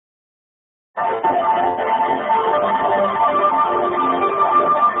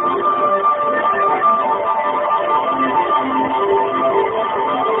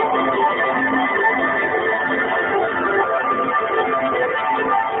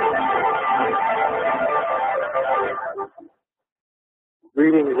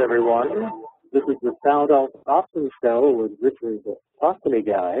Greetings, everyone. This is the Sound Health Options Show with Richard Ostomy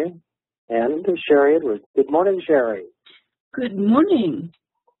Guy and Sherry Edwards. Good morning, Sherry. Good morning.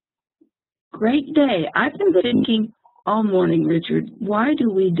 Great day. I've been thinking all morning, Richard, why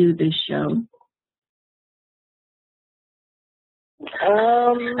do we do this show?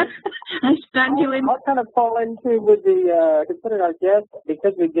 I stunned you in. I'll kind of fall into with the consider our guest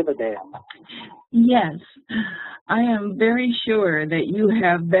because we give a damn. Yes, I am very sure that you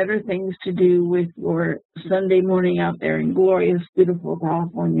have better things to do with your Sunday morning out there in glorious, beautiful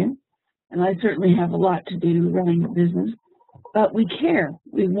California. And I certainly have a lot to do running a business. But we care.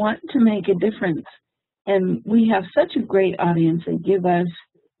 We want to make a difference. And we have such a great audience. They give us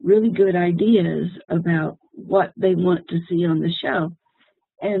really good ideas about what they want to see on the show.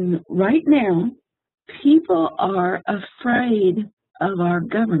 And right now, people are afraid of our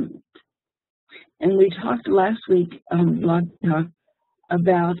government. And we talked last week on Blog Talk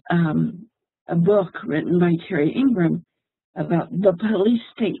about a book written by Terry Ingram about the police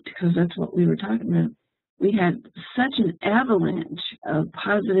state, because that's what we were talking about. We had such an avalanche of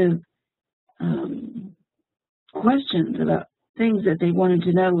positive questions about things that they wanted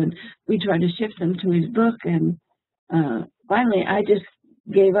to know, and we tried to shift them to his book, and finally I just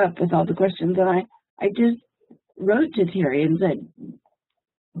gave up with all the questions, and I just wrote to Terry and said,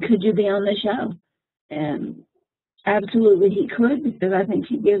 could you be on the show? And absolutely he could, because I think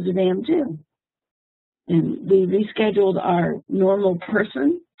he gives a damn too. And we rescheduled our normal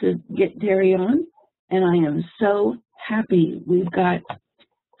person to get Terry on, and I am so happy we've got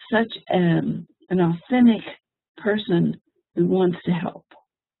such an authentic person who wants to help.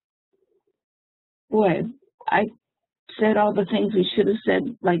 Boy, I said all the things we should have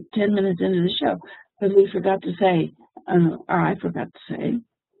said like 10 minutes into the show, because we forgot to say, or I forgot to say,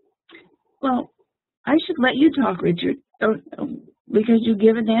 well, I should let you talk, Richard, because you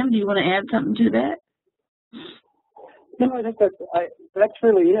give a damn. Do you want to add something to that? No, I think that's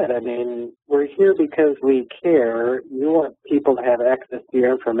really it. I mean, we're here because we care. You want people to have access to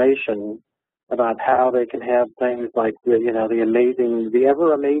your information about how they can have things like the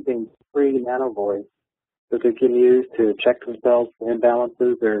ever amazing free nano voice that they can use to check themselves for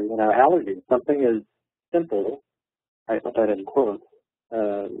imbalances or allergies. Something as simple. I put that in quotes.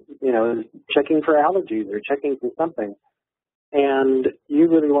 Checking for allergies or checking for something. And you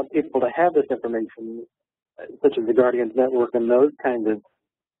really want people to have this information, such as the Guardians Network and those kinds of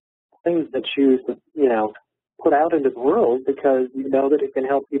things that you put out into the world, because you know that it can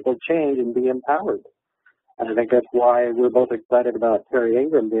help people change and be empowered. And I think that's why we're both excited about Terry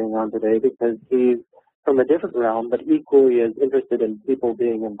Ingram being on today, because he's from a different realm, but equally as interested in people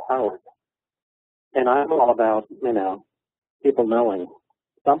being empowered. And I'm all about, people knowing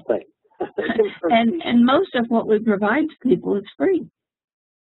something. and most of what we provide to people is free.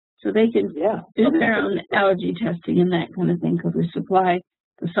 So they can do their own allergy testing and that kind of thing, because we supply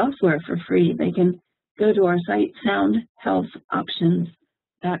the software for free. They can go to our site,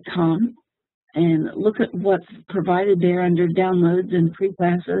 soundhealthoptions.com, and look at what's provided there under downloads and free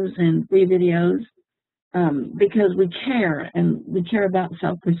classes and free videos, because we care, and we care about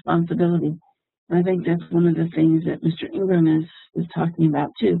self-responsibility. And I think that's one of the things that Mr. Ingram is talking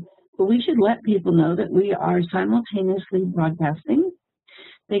about, too. But we should let people know that we are simultaneously broadcasting.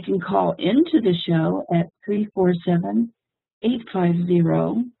 They can call into the show at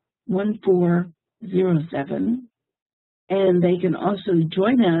 347-850-1407. And they can also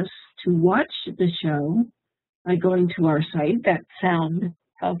join us to watch the show by going to our site, that's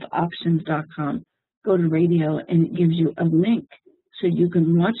soundhealthoptions.com. Go to radio, and it gives you a link so you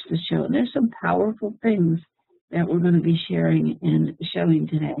can watch the show. And there's some powerful things that we're going to be sharing and showing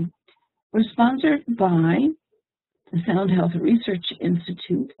today. We're sponsored by the Sound Health Research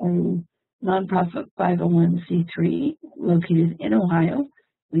Institute, a nonprofit 501c3 located in Ohio.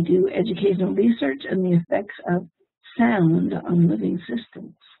 We do educational research on the effects of sound on living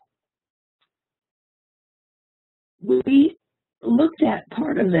systems. We looked at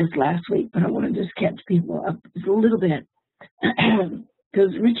part of this last week, but I want to just catch people up just a little bit.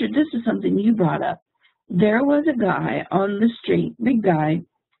 Because, Richard, this is something you brought up. There was a guy on the street, big guy,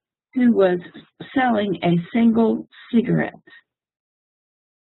 who was selling a single cigarette.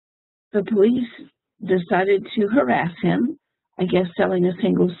 The police decided to harass him. I guess selling a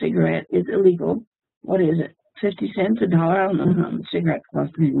single cigarette is illegal. What is it, 50 cents, $1? I don't know how much cigarettes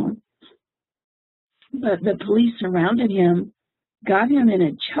cost anymore. But the police surrounded him, got him in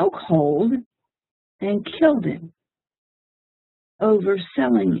a chokehold, and killed him over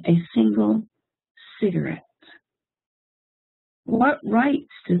selling a single cigarette. What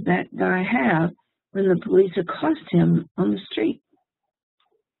rights does that guy have when the police accost him on the street?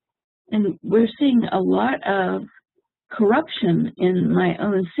 And we're seeing a lot of corruption in my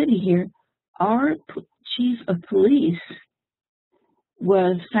own city here. Our chief of police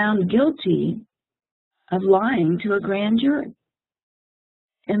was found guilty of lying to a grand jury.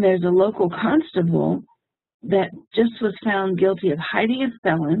 And there's a local constable that just was found guilty of hiding a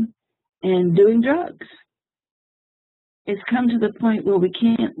felon and doing drugs. It's come to the point where we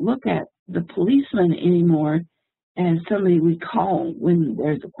can't look at the policeman anymore as somebody we call when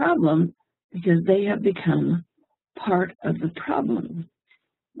there's a problem, because they have become part of the problem.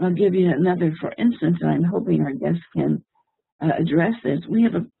 I'll give you another, for instance, and I'm hoping our guests can address this. We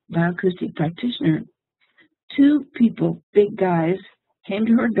have a bioacoustic practitioner. Two people, big guys, came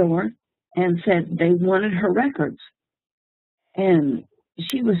to her door and said they wanted her records. And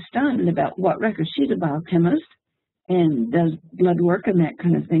she was stunned about what records. She's a biochemist and does blood work and that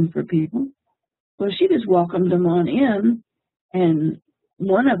kind of thing for people. Well, she just welcomed them on in, and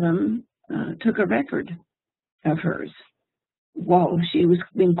one of them took a record of hers. While she was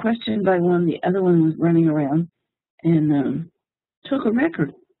being questioned by one, the other one was running around and took a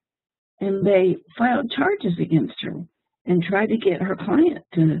record. And they filed charges against her and tried to get her client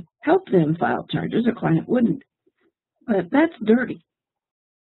to help them file charges. Her client wouldn't. But that's dirty.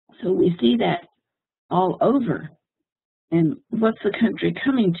 So we see that all over. And what's the country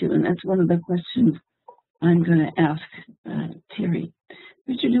coming to? And that's one of the questions I'm going to ask Terry.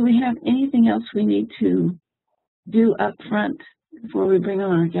 Richard, do we have anything else we need to do up front before we bring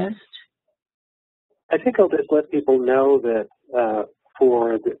on our guest? I think I'll just let people know that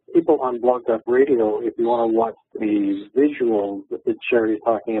for the people on Blog Talk Radio, if you want to watch the visuals that Sherry's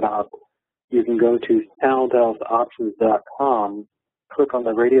talking about, you can go to soundhealthoptions.com, click on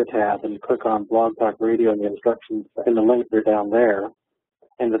the radio tab, and click on Blog Talk Radio, and the instructions and the links are down there.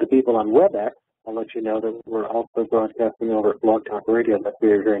 And for the people on WebEx, I'll let you know that we're also broadcasting over at Blog Talk Radio that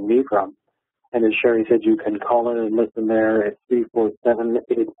you're hearing me from. And as Sherry said, you can call in and listen there at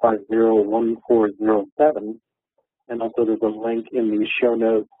 347-850-1407. And also there's a link in the show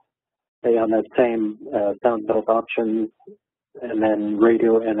notes, say on that same Sound Health Options, and then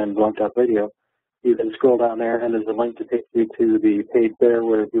radio, and then Blog Talk Radio. You can scroll down there, and there's a link to take you to the page there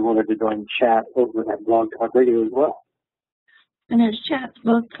where if you wanted to join chat over at Blog Talk Radio as well. And there's chats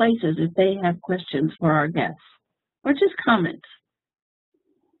both places if they have questions for our guests, or just comments.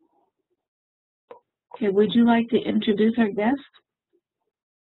 Okay, would you like to introduce our guest?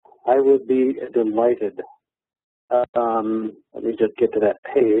 I would be delighted. Let me just get to that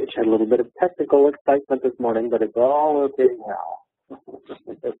page. Had a little bit of technical excitement this morning, but it's all okay now.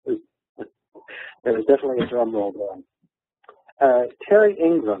 There was definitely a drum roll going. Terry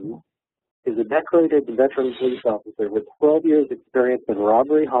Ingram is a decorated veteran police officer with 12 years experience in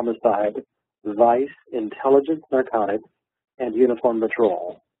robbery, homicide, vice, intelligence, narcotics, and uniform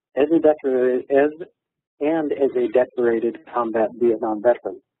patrol. As a decorated combat Vietnam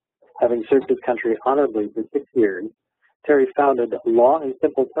veteran, having served his country honorably for 6 years, Terry founded Law in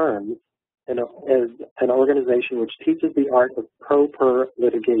Simple Terms as an organization which teaches the art of pro per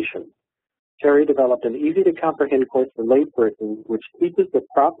litigation. Terry developed an easy-to-comprehend course for laypersons which teaches the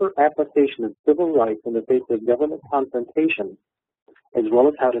proper application of civil rights in the face of government confrontation, as well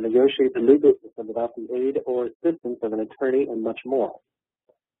as how to negotiate the legal system without the aid or assistance of an attorney, and much more.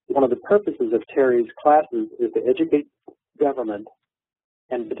 One of the purposes of Terry's classes is to educate government,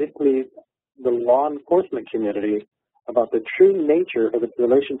 and particularly the law enforcement community, about the true nature of its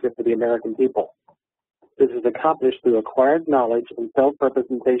relationship with the American people. This is accomplished through acquired knowledge and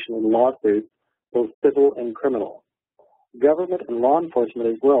self-representation in lawsuits, both civil and criminal. Government and law enforcement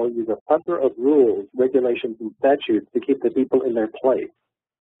as well use a plethora of rules, regulations, and statutes to keep the people in their place.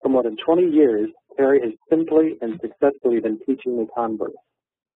 For more than 20 years, Terry has simply and successfully been teaching the converse.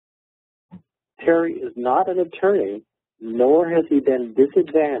 Terry is not an attorney, nor has he been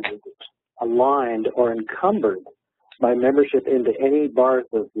disadvantaged, aligned, or encumbered by membership into any bar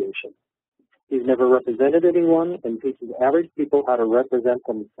association. He's never represented anyone and teaches average people how to represent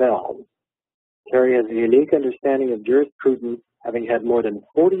themselves. Terry has a unique understanding of jurisprudence, having had more than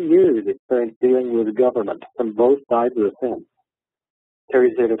 40 years experience dealing with government from both sides of the fence.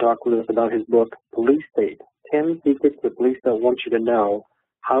 Terry's here to talk with us about his book, Police State, 10 Secrets the Police Don't Want You to Know,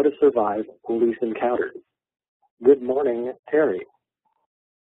 How to Survive Police Encounters. Good morning, Terry.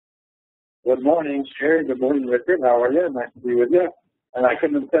 Good morning, Sherry. Good morning, Richard. How are you? Nice to be with you. And I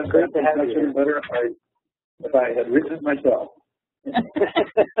couldn't have said that better if I had written it myself.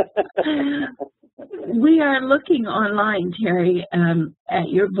 We are looking online, Terry, at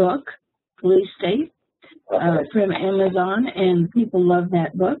your book, Police State, from Amazon, and people love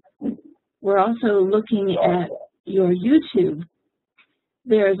that book. We're also looking at your YouTube,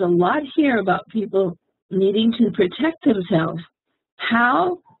 there's a lot here about people needing to protect themselves.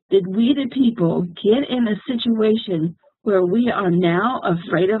 How did we, the people, get in a situation where we are now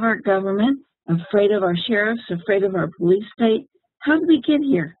afraid of our government, afraid of our sheriffs, afraid of our police state? How did we get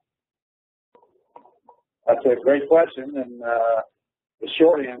here? That's a great question, and the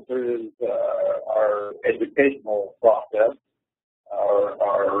short answer is our educational process,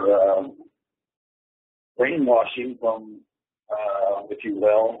 our brainwashing from, if you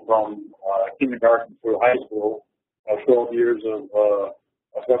will, from kindergarten through high school, 12 years of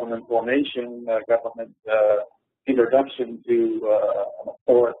government formation, government introduction to an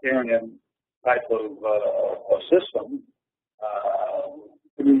authoritarian type of system,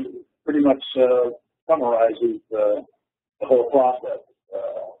 pretty much summarizes the whole process.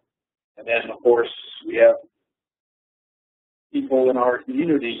 And then, of course, we have people in our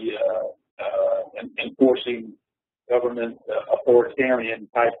community enforcing government authoritarian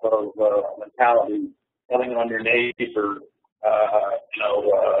type of mentality, telling on your neighbor,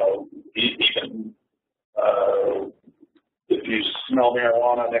 even if you smell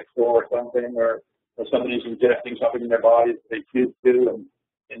marijuana next door or something, or somebody's injecting something in their body that they choose to,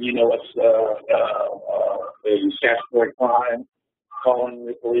 and you know it's a statutory crime, calling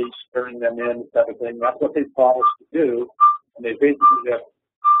the police, turning them in, this type of thing. That's what they taught us to do, and they basically have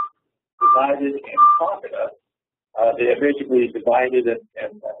divided and conquered us. They have basically divided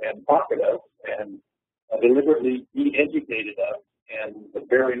and conquered us, and deliberately de-educated us. And the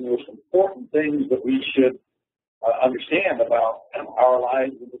very most important things that we should understand about our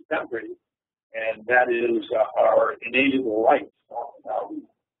lives in this country, and that is our inalienable rights.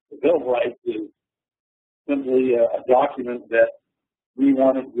 The Bill of Rights is simply a document that we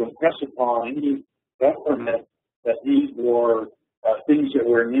wanted to impress upon any government that these were things that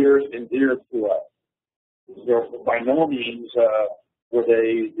were near and dear to us. By no means were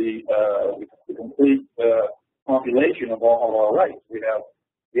they the complete compilation of all of our rights. We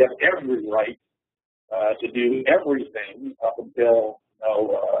have every right to do everything up until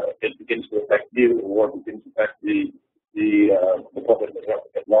it begins to affect you, or begins to affect the public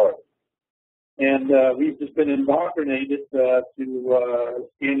at large. And we've just been indoctrinated to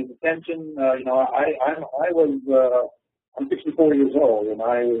stand attention. I'm 64 years old, and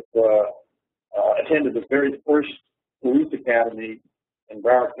I attended the very first police academy in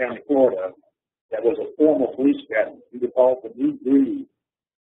Broward County, Florida. That was a formal police academy. We would call it the New Breed.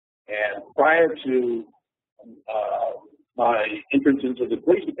 And prior to my entrance into the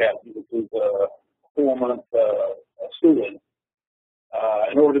police academy, which was a 4-month schooling,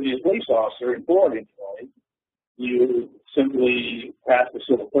 in order to be a police officer in Florida, you simply passed the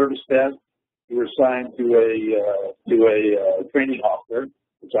civil service test. You were assigned to a training officer,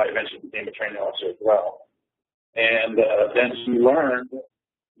 which I eventually became a training officer as well. And then you learned,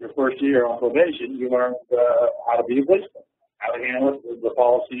 your first year on probation, you learned how to be a policeman, how to handle it, the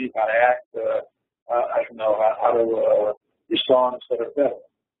policies, how to act, how to respond, et cetera.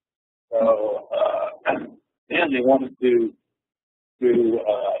 So, and they wanted to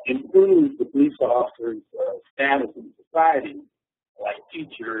improve the police officers' status in society, like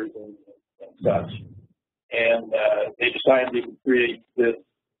teachers and such. And they decided to create this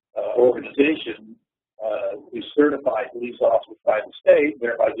organization to certify police officers by the state,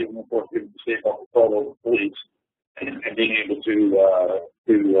 thereby giving them the state control over police, and being able to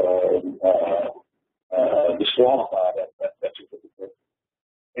disqualify that certificate.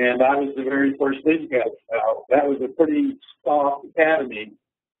 And I was the very first police academy. That was a pretty soft academy.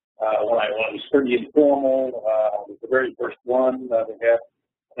 When I was pretty informal, it was the very first one. They had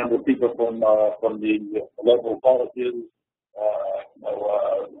a number of people from the local colleges,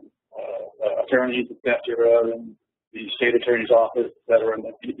 attorneys, et cetera, and the state attorney's office, et cetera, and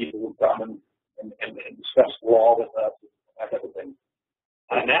many people would come and discuss law with us, that type of thing.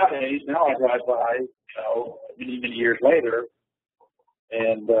 Nowadays, I drive by, many years later,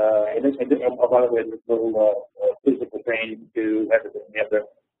 and by the way, there's a little physical training to everything. You have to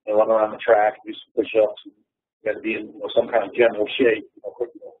run around the track, do some push-ups, and you got to be in some kind of general shape,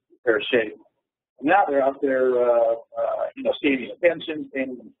 fair shape. And now they're out there, standing attention,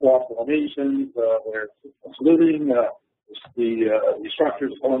 standing in squad formations, they're saluting, the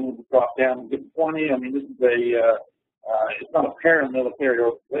instructors telling them to drop down and get 20. I mean, this is it's not a paramilitary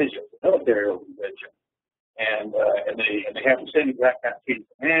organization, it's a military organization. And they have the same exact kind of chain of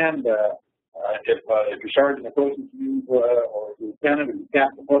command. If your sergeant approaches you, or your lieutenant or your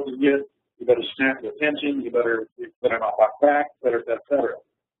captain approaches you, you better snap your attention. You better not talk back, et cetera.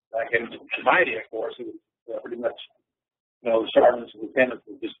 Like in my day, of course, it was pretty much, the sergeants and lieutenants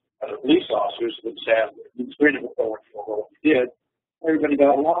were just other police officers that just had administrative authority over what we did. everybody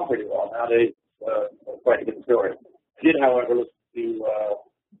got along pretty well. Nowadays, quite a good story. I did, however, listen to,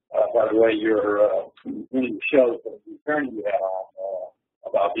 by the way, your one of the shows that the attorney you had on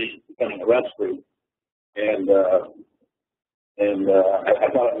about becoming a rescue, and I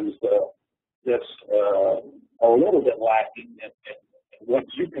thought it was just a little bit lacking in what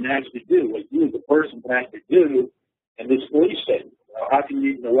you can actually do, what you as a person can actually do in this police state. How can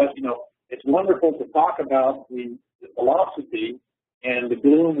you, it's wonderful to talk about the philosophy and the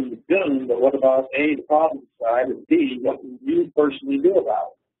gloom and the doom, but what about A, the positive side, and B, what can you personally do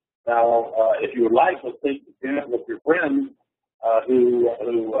about it? Now, if you would like, let's take the example of your friend who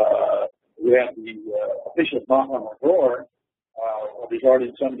had the official knock on our door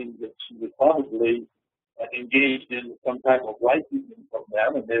regarding something that she was probably engaged in some type of licensing from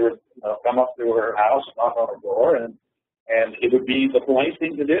them, and they would come up to her house, knock on her door, and it would be the polite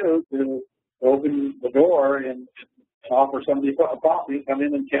thing to do to open the door and offer somebody a cup of coffee, come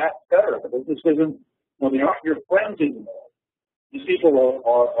in and chat, etc. But this isn't, they aren't your friends anymore. These people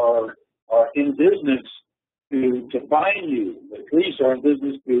are in business to find you. The police are in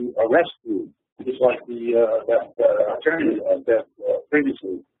business to arrest you, just like that attorney that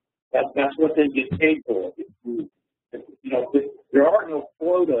previously. That's what they get paid for. There are no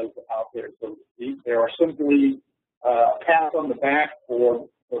quotas out there, so to speak. There are simply pats on the back for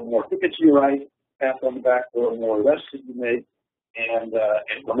more tickets you write, pats on the back for more arrests that you make, and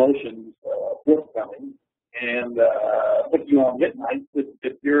promotions forthcoming, and put you on midnight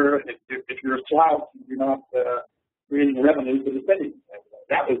if you're a slouch, you're not creating revenue for the city. And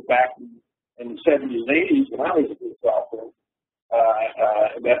that was back in the 70s, 80s when I was a police officer.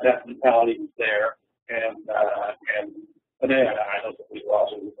 That mentality was there, and today I know the police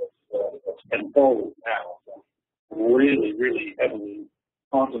officers that's tenfold now. So really, really heavily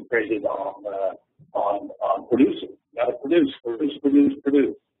concentrated on producing. Got to produce. So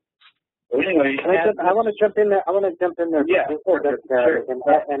anyway, I want to jump in there. Yeah, of course, sure.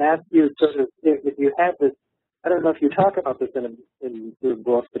 And ask you sort of if you had this. I don't know if you talk about this in your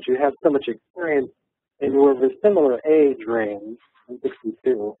book, but you have so much experience, and you were of a similar age range. I'm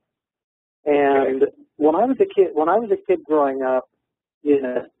 62, and when I was a kid growing up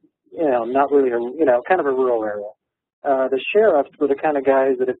in not really kind of a rural area, the sheriffs were the kind of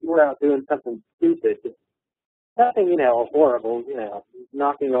guys that if you were out doing something stupid, nothing horrible,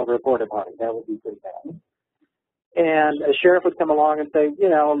 knocking over a porta potty, that would be pretty bad. And a sheriff would come along and say,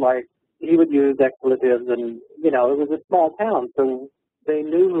 like he would use expletives, and it was a small town, so they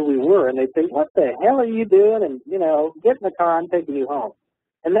knew who we were, and they'd say, "What the hell are you doing?" And get in the car, I'm taking you home.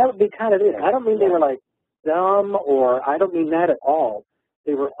 And that would be kind of it. I don't mean they were like dumb, or I don't mean that at all.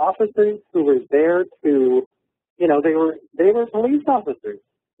 They were officers who were there to, they were police officers.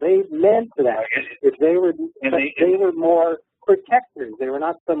 They meant that. If they were more protectors. They were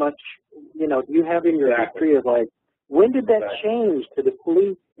not so much, you have in your history of like, when did that change to the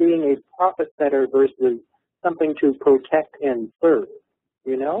police being a profit center versus something to protect and serve?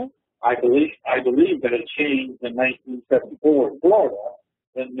 I believe that it changed in 1974 in Florida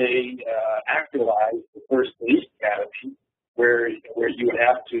when they actualized the first police academy, where you would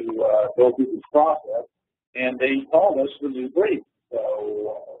have to go through this process, and they called us the new police.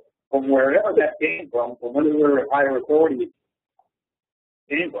 So from wherever that came from whatever higher authority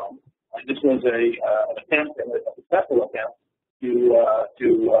came from, and this was an attempt, a successful attempt to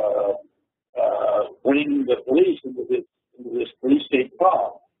bring the police into this police state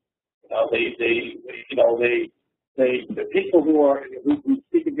problem. The people who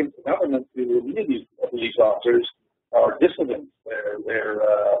speak against the government who lead these police officers are dissidents. They're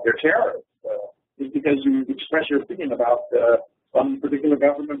terrorists. Just because you express your opinion about some particular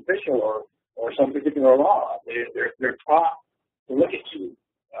government official or some particular law, they're taught to look at you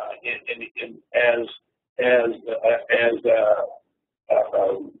as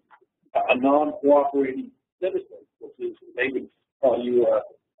a non-cooperating citizen, which is they would call you a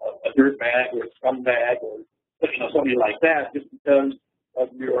dirtbag or a scumbag or somebody like that, just because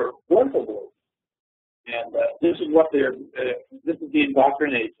of your political beliefs. And this is what this is the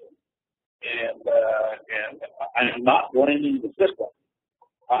indoctrination. And I'm not blaming the system.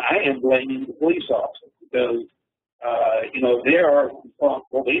 I am blaming the police officers because they are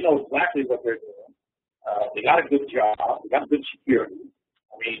responsible. They know exactly what they're doing. They got a good job. They got good security.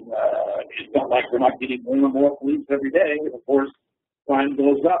 I mean, it's not like we're not getting more and more police every day. And of course, crime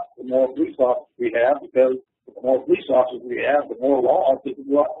goes up the more police officers we have, because the more police officers we have, the more laws that can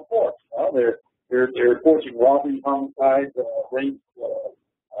go out in force. Well, they're enforcing robberies, homicides, rapes,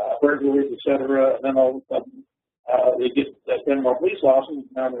 burglaries, etc. And then all of a sudden, they get 10 more police officers.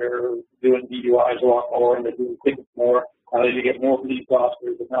 Now they're doing DUIs a lot more, and they're doing tickets more. Then you get more police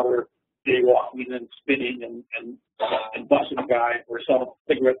officers, another jaywalking and spinning and busting a guy for selling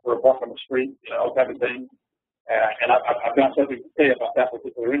a cigarette for $1 on the street, you know, type of thing. And I've got something to say about that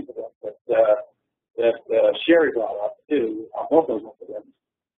particular incident that Sherry brought up too, on both those incidents,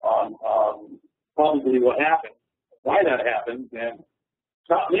 on probably what happened, why that happened, and it's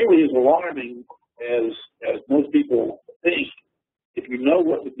not nearly as alarming as most people think. If you know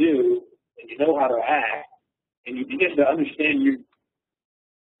what to do and you know how to act, and you begin to understand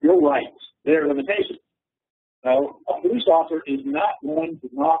your rights, their limitations. Now, a police officer is not going to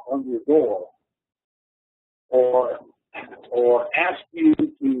knock on your door or ask you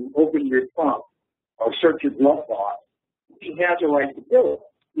to open your trunk or search your glove box. He has a right to do it.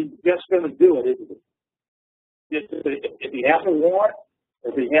 He's just going to do it, isn't he? If he has a warrant,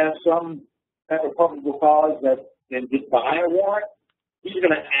 if he has some type of probable cause that can get by a warrant, he's going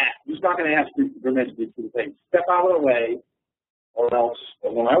to act. He's not going to ask you for permission to say, step out of the way, or else.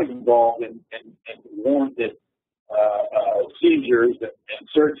 When I was involved in warranted seizures and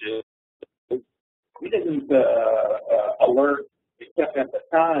searches, we didn't alert, except at the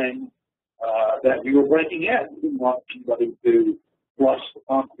time that we were breaking in. We didn't want anybody to flush the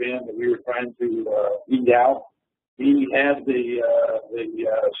pump in that we were trying to weed out. We had the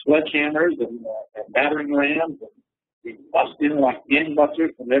sledgehammers and battering rams, and we bust in like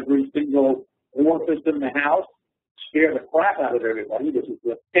gangbusters from every single orifice in the house, scare the crap out of everybody. This is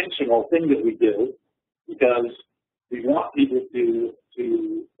the intentional thing that we do because we want people to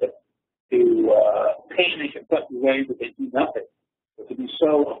panic in such a way that they do nothing, but to be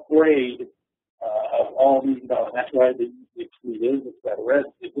so afraid of all these, and that's why the tweet is, etc.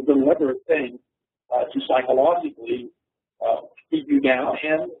 It's a deliberate thing to psychologically keep you down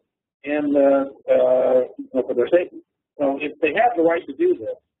and for their safety. So if they have the right to do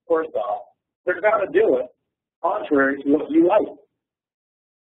this, first off, they're going to do it contrary to what you like.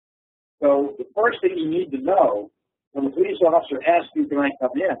 So the first thing you need to know when the police officer asks you, can I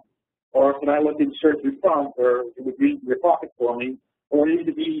come in? Or can I look and search your trunk, or can you reach your pocket for me? Or you need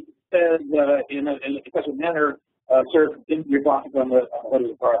to be said in a special manner, search into your pocket on the hood of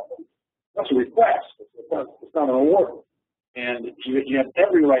the car. That's a request. It's not an order. And you have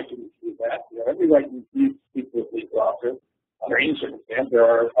every right to do that. You have every right to speak to a police officer under any circumstance. There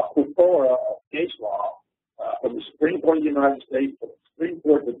are a plethora of case law from the Supreme Court of the United States to the Supreme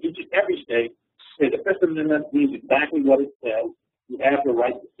Court of each and every state. Say the Fifth Amendment means exactly what it says. You have the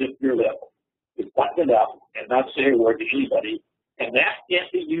right to zip your lip, to button it up, and not say a word to anybody. And that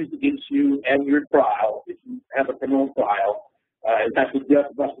can't be used against you at your trial if you have a criminal trial. In fact, the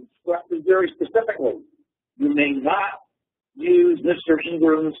judge must instruct the jury specifically. You may not use Mr.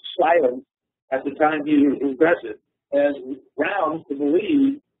 Ingram's silence at the time he was arrested as grounds to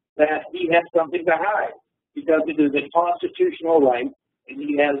believe that he had something to hide, because it is a constitutional right, and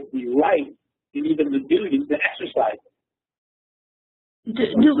he has the right and even the duty to exercise it.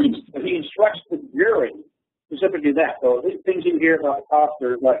 He instructs the jury specifically that. So things you hear about the cops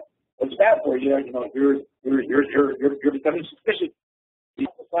are like, it's bad for you. You know, you're becoming suspicious.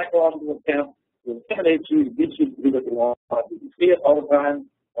 It's a psychological attempt to intimidate you, to get you to do what you want. You see it all the time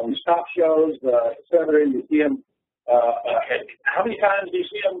on these cop shows, etc. You see him. How many times do you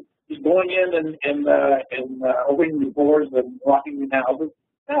see him? He's going in and opening the doors and locking the houses.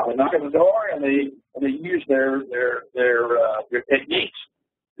 No, they knock on the door and they use their techniques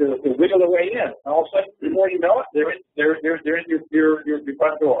to wiggle their way in. And all of a sudden, before you know it, they're in your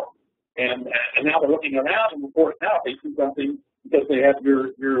front door. And now they're looking around, and of course now they see something because they have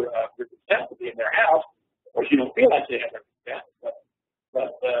your consent to be in their house. Of course, you don't feel like they have their consent,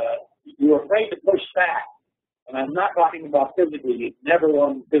 but you're afraid to push back. And I'm not talking about physically. It's never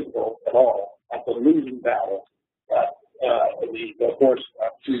won physical at all. That's a losing battle. But of course,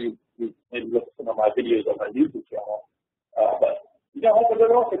 I'm sure you maybe look at some of my videos on my YouTube channel. But you don't open the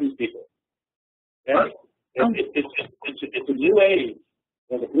door for these people. Okay? It's a new age.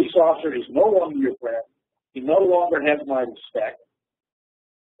 And the police officer is no longer your friend. He no longer has my respect.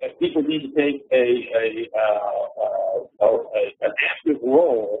 And people need to take an active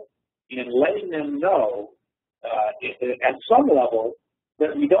role in letting them know at some level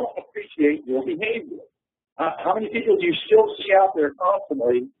that we don't appreciate your behavior. How many people do you still see out there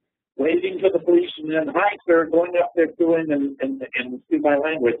constantly waving to the police and then they're going up there to him and excuse my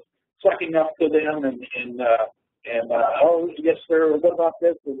language, sucking up to them oh yes sir, what about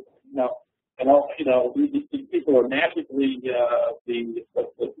this? And, these people are magically the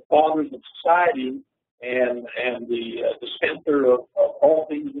fathers of society and the dispenser of all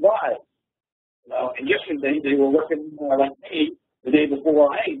things wise. And yesterday they were working like me. The day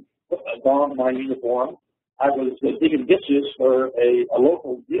before I donned my uniform, I was digging ditches for a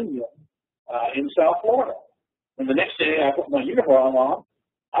local union in South Florida. And the next day I put my uniform on,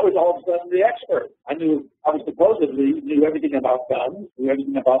 I was all of a sudden the expert. I was supposedly knew everything about guns, knew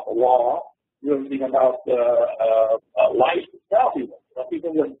everything about the law, knew everything about life itself even.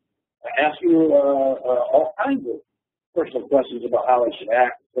 People would ask you all kinds of personal questions about how I should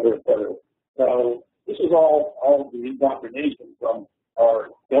act, et cetera, et cetera. So this is all the indoctrination from our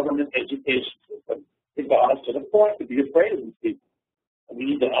government education system. It got us to the point to be afraid of these people. And we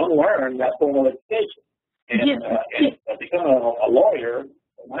need to unlearn that formal education. And become a lawyer,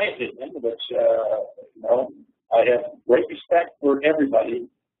 in my opinion, which, I have great respect for everybody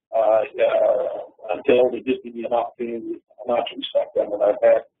until they just give me an opportunity not to respect them. And I've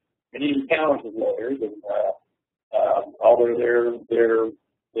had many encounters with lawyers, and although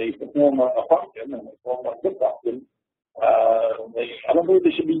they perform a function and they perform a good function, I don't believe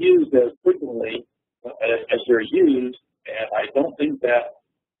they should be used as frequently as they're used. And I don't think that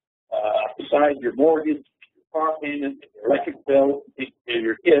besides your mortgage, your car payment, your electric bill,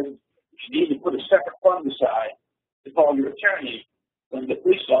 your kids, you need to put a separate fund aside to call your attorney when the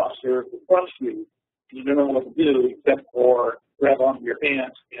police officer confronts you. You don't know what to do except for grab onto your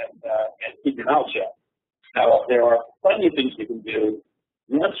pants and keep your mouth shut. Now, there are plenty of things you can do.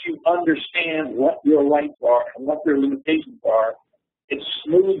 Once you understand what your rights are and what your limitations are, it's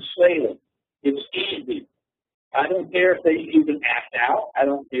smooth sailing. It's easy. I don't care if they even act out. I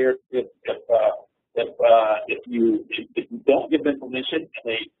don't care if you don't give them permission and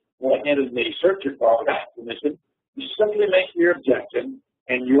they go ahead and they search your car without permission. You simply make your objection,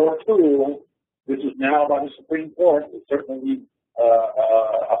 and your tool, which is now by the Supreme Court, is certainly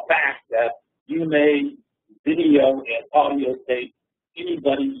a fact that you may video and audio tape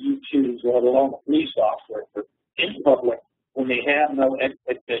anybody you choose, let alone a police officer, in public when they have no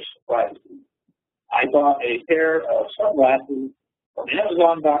expectation of privacy. I bought a pair of sunglasses from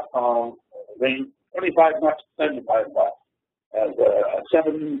Amazon.com, range $25 to $75, as a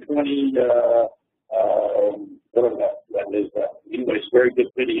 720, whatever that is. Anyway, it's very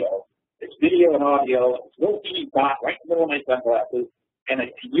good video. It's video and audio. It's a little teeny dot right in the middle of my sunglasses, and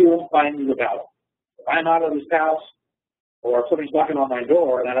you won't find me without it. If I'm out of this house, or if somebody's knocking on my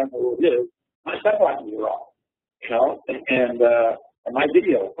door and I don't know who it is, my sunglasses are off, and my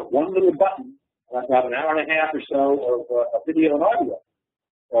video, one little button, and I've got an hour and a half or so of video and audio.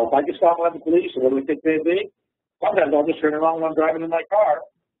 So if I get stopped by the police, or whatever they think they be, sometimes I'll just turn around when I'm driving in my car,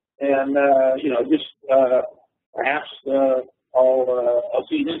 and perhaps I'll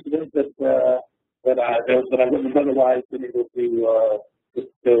see an incident that I wouldn't have otherwise been able to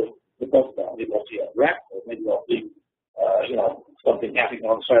post on. Maybe I'll see a wreck, or maybe I'll see something happening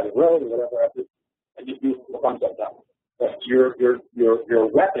on the side of the road, or whatever. I just do the fun stuff. But your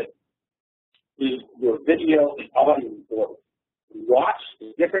weapon is your video and audio recording. Watch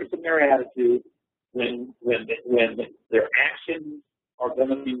the difference in their attitude when their actions are going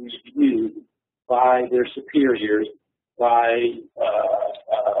to be reviewed by their superiors, by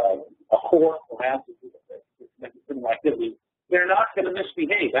a court, perhaps, criminal activity. They're not going to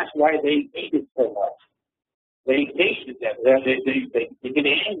misbehave. That's why they hate it so much. They hate it. They get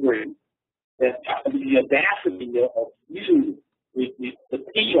angry that the audacity of you, the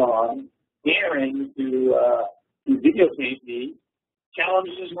peon, daring to videotape me,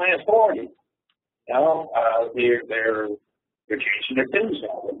 challenges my authority. They're changing their tunes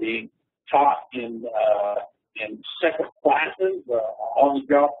now. They're being taught in separate classes,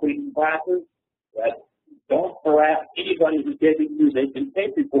 on-the-job cleaning classes, that don't harass anybody who's getting you. They can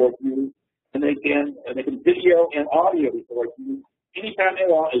tape record you, and they can video and audio record you anytime they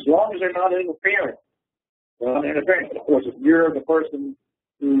want, as long as they're not interfering. They're not interfering. But of course, if you're the person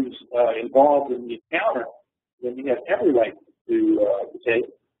who's involved in the encounter, then you have every right to take,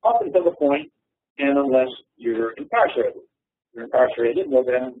 up until the point, and unless you're incarcerated. If you're incarcerated, well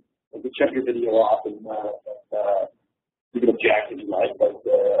then you can shut your video off, and you can object if you like, but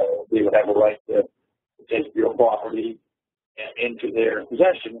they would have a right to take your property into their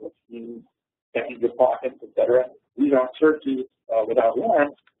possession, which means checking your pockets, etc. These aren't searches without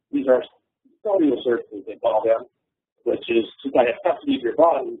warrants. These are custodial searches, they call them, which is, since I have custody of your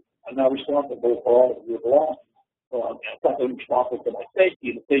body, I'm now responsible for all of your belongings. So I'm responsible for my safety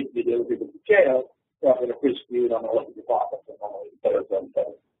and the safety of the other people in jail, so I'm going to frisk you, and I'm going to look at your pockets, and all et cetera, et cetera, et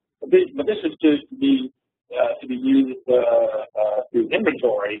cetera. But this is to be used through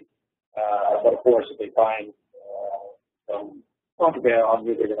inventory. But of course, if they find some contraband on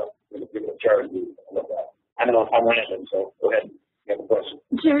you, they're going to charge you. I don't know if I'm random, so go ahead. You have a question.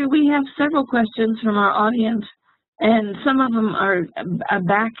 Jerry, we have several questions from our audience, and some of them are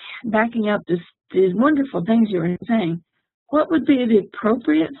backing up these wonderful things you were saying, what would be the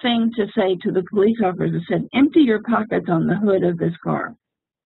appropriate thing to say to the police officer that said, empty your pockets on the hood of this car?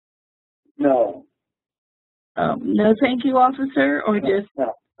 No. No, thank you, officer, or just...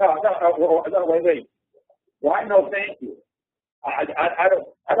 No, wait. Why no thank you? I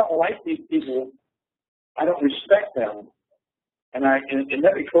don't like these people. I don't respect them. And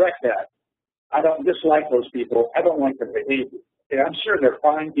let me correct that. I don't dislike those people. I don't like their behavior. Okay, I'm sure they're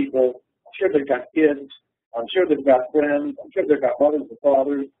fine people. I'm sure they've got kids. I'm sure they've got friends. I'm sure they've got mothers and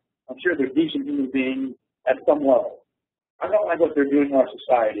fathers. I'm sure they're decent human beings at some level. I don't like what they're doing in our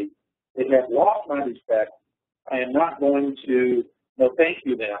society. They have lost my respect. I am not going to no thank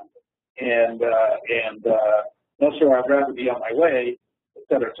you them and no sir, I'd rather be on my way, et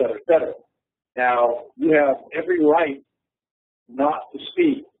cetera, et cetera, et cetera. Now, you have every right not to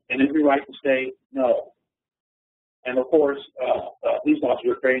speak and every right to say no. And of course, police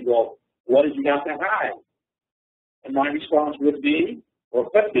officers are trained, well, what did you have to hide? And my response would be, or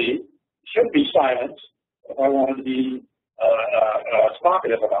could be, should be silence if I wanted to be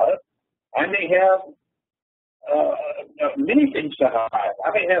talkative about it. I may have many things to hide.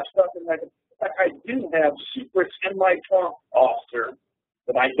 I may have stuff in I do have secrets in my trunk, officer,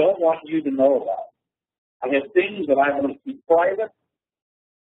 that I don't want you to know about. I have things that I want to keep private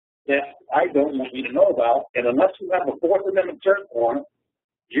that I don't want you to know about, and unless you have a Fourth Amendment search warrant,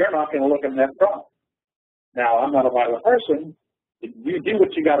 you're not going to look in that trunk. Now, I'm not a violent person. You do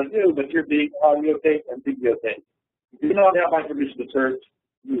what you got to do, but you're being audiotaped and videotaped. If you do not have my permission to search,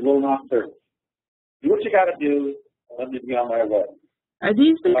 you will not search. Do what you got to do, and let me be on my way. Are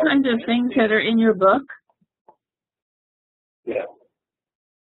these the kinds of things that are in your book? Yeah.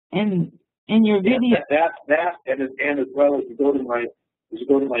 And in your video? That and as well as you go to my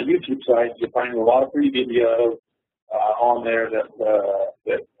YouTube site, you'll find a lot of free videos on there that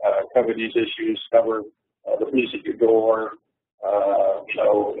cover these issues, cover the police at your door,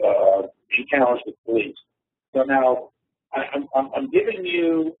 encounters with police. So now I'm giving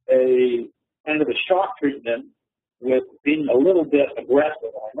you a kind of a shock treatment with being a little bit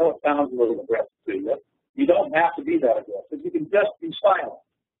aggressive. I know it sounds a little aggressive to you. You don't have to be that aggressive. You can just be silent.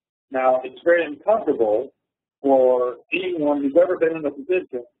 Now, it's very uncomfortable for anyone who's ever been in a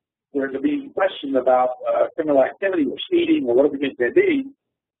position where to be questioned about criminal activity or speeding or whatever it may be,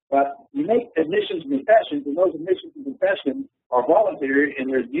 but you make admissions and confessions, and those admissions and confessions are voluntary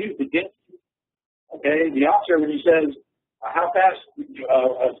and they're used against you. Okay? The officer, when he says, how fast,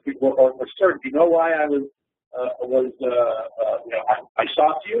 or sir, do you know why I I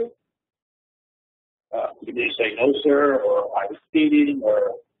stopped you? You may say, no, sir, or I was speeding,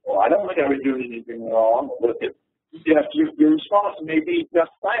 or I don't think I was doing anything wrong. Or your response may be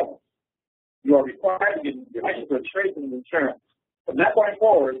just silence. You are required to get your license registration and insurance. From that point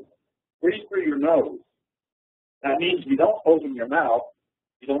forward, breathe through your nose. That means you don't open your mouth.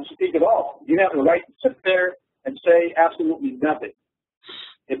 You don't speak at all. You have the right to sit there and say absolutely nothing.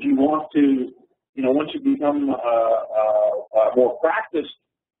 If you want to, once you become more practiced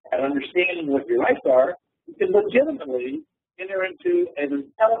at understanding what your rights are, you can legitimately enter into an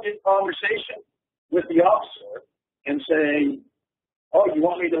intelligent conversation with the officer and say, oh, you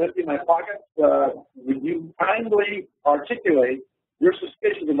want me to empty my pockets? Would you kindly articulate your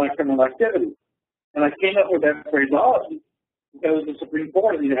suspicions of my criminal activity? And I came up with that phraseology because the Supreme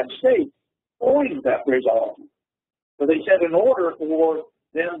Court of the United States coined that phraseology. So they said in order for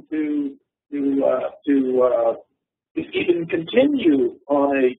them to even continue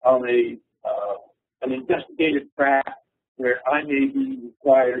on an investigative track where I may be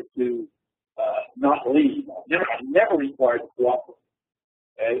required to not leave. I'm never required to cooperate.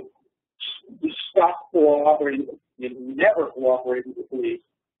 Okay? You stop cooperating. You never cooperate with the police.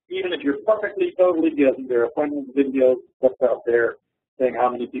 Even if you're perfectly, totally guilty, there are plenty of videos left out there saying how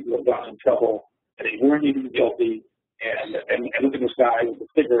many people have gotten in trouble and they weren't even guilty. And look at this guy with a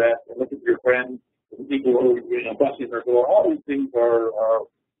cigarette, and look at your friend, the people who are busting their door. All these things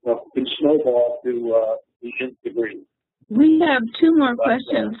can snowball to the nth degree. We have two more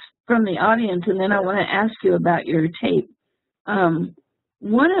questions from the audience, and then I want to ask you about your tape.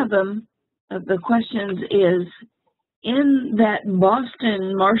 One of them, of the questions, is in that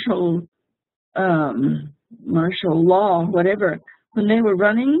Boston martial law, whatever, when they were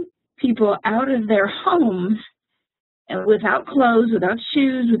running people out of their homes and without clothes, without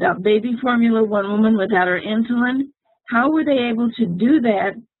shoes, without baby formula, one woman without her insulin, how were they able to do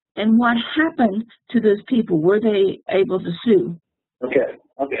that, and what happened to those people? Were they able to sue? Okay,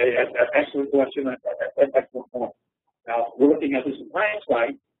 excellent question. Excellent point. Now, we're looking at this in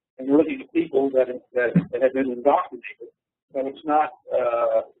hindsight, and we're looking at people that have been indoctrinated. So it's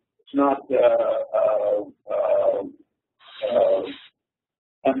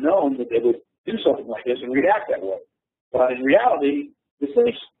unknown that they would do something like this and react that way. But in reality, the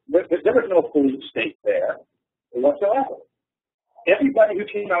police, there was no police state there whatsoever. Everybody who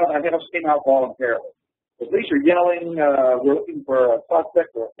came out of the house came out voluntarily. The police are yelling, we're looking for a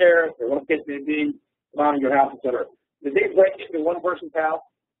suspect or a terrorist or what the case may be, come out of your house, etc. Did they break into one person's house?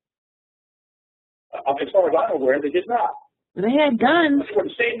 As far as I'm aware, they did not. They had guns. If they would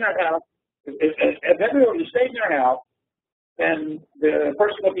have stayed in their house, if everyone would have stayed in their house, then the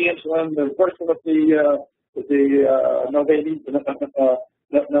person with the insulin, the person with the no baby,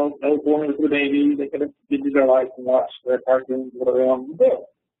 no woman with the baby, they could have given their life and watched their cartoons, whatever they wanted to do.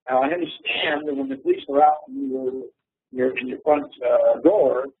 Now, I understand that when the police are out in your front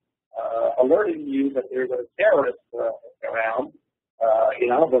door, alerting you that there's a terrorist around,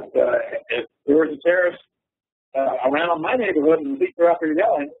 but if there was a terrorist around my neighborhood and the police are out there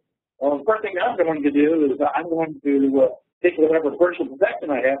yelling, well, the first thing I'm going to do is I'm going to take whatever personal protection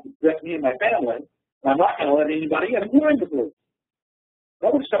I have to protect me and my family, and I'm not going to let anybody in, including the police.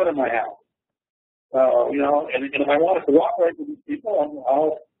 Nobody's coming in my house. And if I want to cooperate with these people,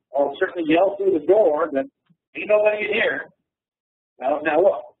 I'll certainly yell through the door that ain't nobody in here. Now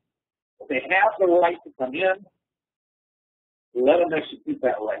look, if they have the right to come in, let them execute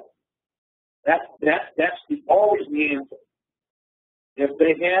that right. That's always the answer. If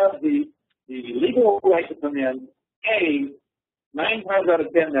they have the legal right to come in, A, 9 times out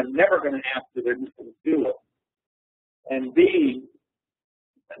of 10, they're never going to ask you, they're just going to do it. And B,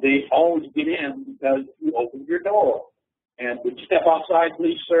 they always get in because you opened your door. And would you step outside,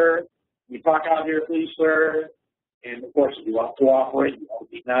 please, sir? You talk out here, please, sir? And of course, if you want to cooperate, you want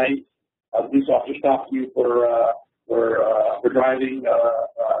to be nice. The police officer stops you for driving,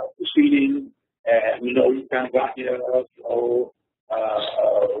 speeding, and you kind of got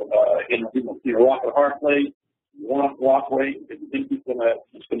you're walking a hard place. You want to cooperate because you think he's going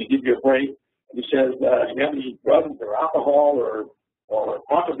to give you a break. And he says, do you have any drugs or alcohol or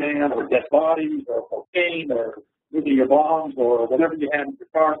contraband or dead bodies or cocaine or nuclear bombs or whatever you have in your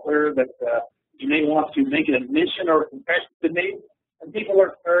car, sir, that you may want to make an admission or a confession to me? And people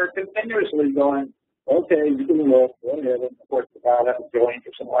are continuously going, okay, you can look, whatever. Of course, the guy has a joint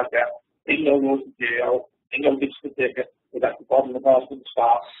or something like that. Bingo goes to jail. Bingo gets the ticket. They got the ball in the bus and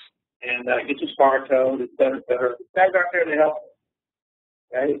stops and gets his car towed, et cetera, et cetera. The guys aren't there to help.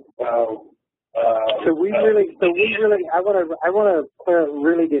 Okay, So we really, I want to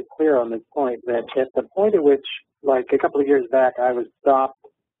really get clear on this point that at the point at which, like a couple of years back, I was stopped,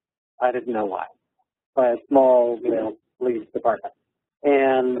 I didn't know why, by a small, police department.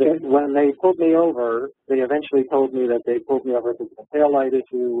 And when they pulled me over, they eventually told me that they pulled me over because of a taillight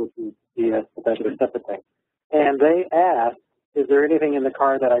issue, which is BS, but that's a separate thing. And they asked, is there anything in the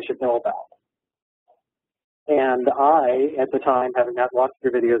car that I should know about? And I, at the time, having not watched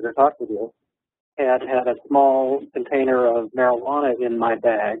your videos or talked with you, had a small container of marijuana in my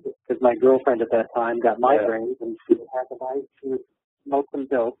bag because my girlfriend at that time got migraines and she would smoke some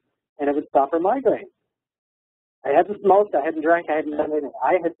dope and it would stop her migraines. I hadn't smoked, I hadn't drank, I hadn't done anything.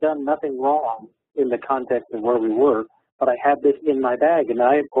 I had done nothing wrong in the context of where we were, but I had this in my bag and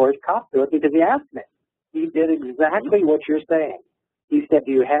I, of course, copped to it because he asked me. He did exactly what you're saying. He said,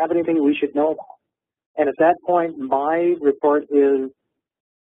 do you have anything we should know about? And at that point, my report is,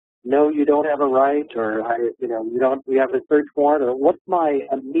 no, you don't have a right, or we have a search warrant, or what's my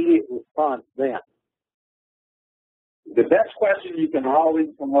immediate response then? The best question you can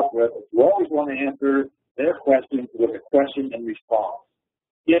always come up with is you always want to answer their questions with a question and response,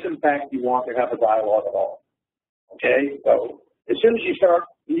 if in fact you want to have a dialogue at all. Okay, so as soon as you start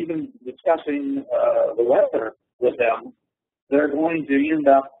even discussing the weather with them, they're going to end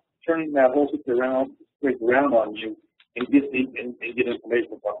up turning that whole situation around on you and get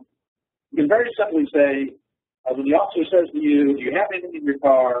information from them. You can very simply say, when the officer says to you, do you have anything in your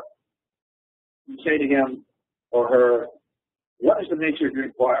car? You say to him or her, what is the nature of your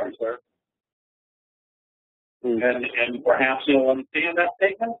inquiry, sir? And perhaps he'll understand that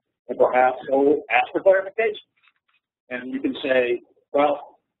statement, and perhaps he'll ask for clarification. And you can say,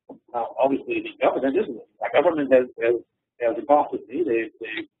 well, obviously the government isn't it? The government has accosted me, they've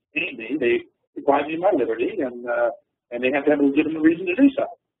detained me, they've deprived me of my liberty, and they have to have a legitimate reason to do so.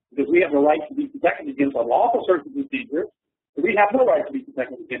 Because we have the right to be protected against unlawful search and procedure, but we have no right to be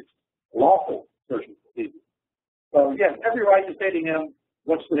protected against lawful search and procedure. So, yes, every right to say to him,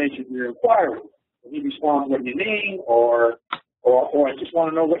 what's the nature of your inquiry? And he responds, what do you mean? Or I just want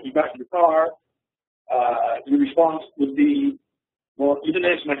to know what you got in your car. Your response would be, well, you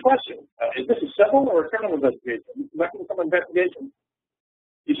didn't answer my question. Is this a civil or a criminal investigation? Are you conducting some investigation?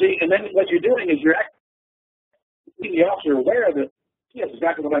 You see, and then what you're doing is you're actually making the officer aware that, yes,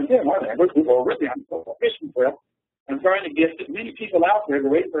 exactly what I'm doing. My neighbors who are really on a fishing trip. I'm trying to get as many people out there to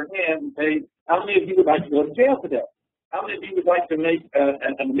raise their hand and say, how many of you would like to go to jail today? How many of you would like to make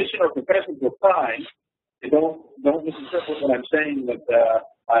an admission or confession to a crime? And don't misinterpret what I'm saying that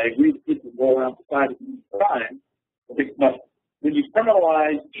I agree that people go around society to crime. But when you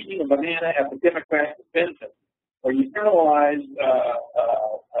criminalize eating a banana at the Democratic convention, or you criminalize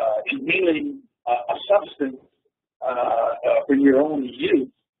inhaling a substance for your own use,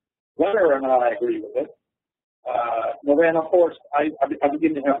 whether or not I agree with it, well then of course I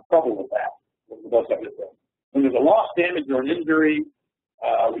begin to have trouble with that, with those types of things. When there's a loss, damage, or an injury,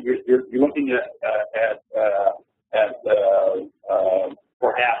 you're looking at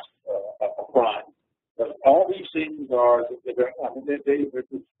perhaps a crime. But all these things are there's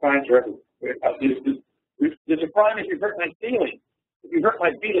crimes are everywhere. There's a crime if you hurt my feelings. If you hurt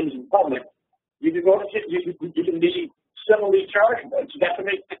my feelings in public, you can go to you can be civilly charged. So that's what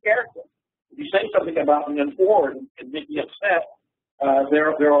makes the character. If you say something about me untoward and make me upset, there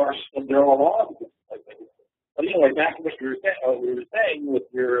are laws against it. But anyway, back to what we were saying with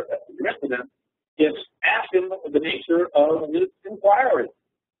your incident, it's asking the nature of this inquiry.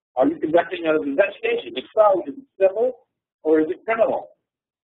 Are you conducting an investigation? If so, is it civil or is it criminal?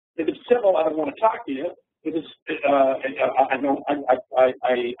 If it's civil, I don't want to talk to you. If it's I don't have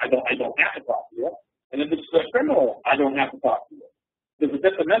to talk to you. And if it's criminal, I don't have to talk to you. Because the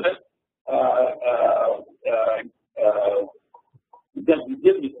Fifth Amendment doesn't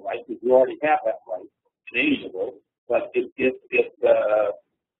give you the right, because you already have that right, inalienable. But it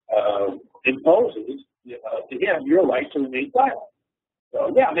imposes to him your right to remain silent.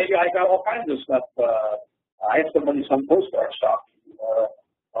 So yeah, maybe I got all kinds of stuff. I had some postcard shop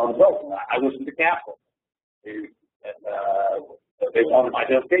on the boat. I was in the Capitol. They wanted my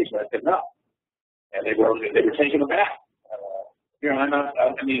identification. I said no, and they were taken aback. Here I'm on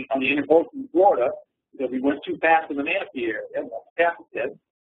the Intercoast in Florida because we went too fast in the Manatee area. That's what the captain did.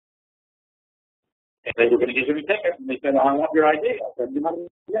 And they were going to give me tickets, and they said, I want your ID. I said, you're not going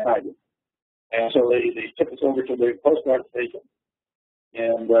to get ID. And so they took us over to the Coast Guard station,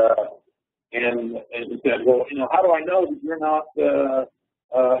 and he said, well, how do I know that you're not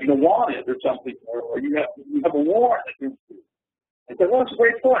wanted or something, or you have a warrant against you? I said, well, that's a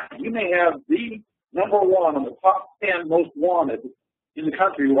great point. You may have the number one on the top 10 most wanted in the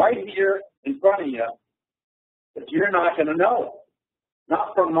country right here in front of you, but you're not going to know it.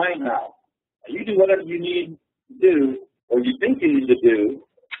 Not from my mouth. You do whatever you need to do, or you think you need to do,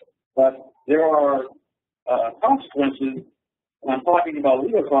 but there are consequences, and I'm talking about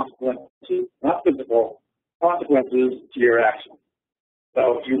legal consequences, not physical consequences to your actions.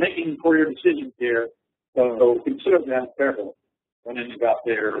 So you're making career decisions here, so consider them carefully. And then you got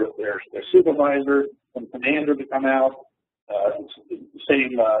their supervisor, some commander to come out. It's the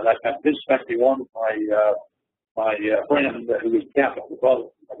same, like this especially one, my friend who was captain of the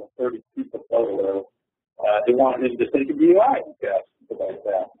boat, like a 30-foot boat or whatever, they wanted him to take a DUI test, like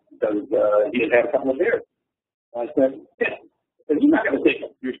that, because he had a couple of beers. I said, yeah, he's not going to take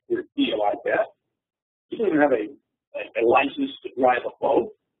your DUI test. You don't even have a license to drive a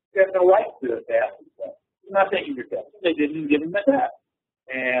boat. You have no right to do a test. He's not taking your test. They didn't give him a test.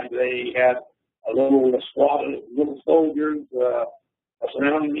 And they had a little squad of little soldiers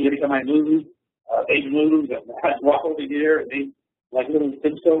surrounding me every time I moved. They moved, and I'd walk over here, and they, like little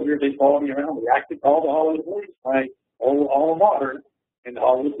tin soldiers, they followed me around. They actually called the Hollywood Police, my old alma mater, and the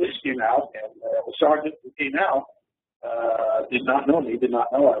Hollywood Police came out, and the sergeant who came out did not know me, did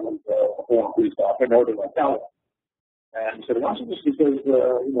not know I was a former police officer, nor did I tell him. And he said, why don't you just, because,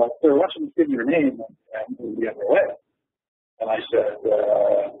 why don't you just give me your name and we'll be on their way. And I said,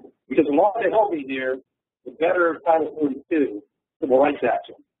 because the longer they hold me here, the better Title 42 civil rights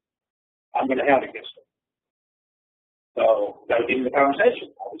action I'm going to have against them. So that was in the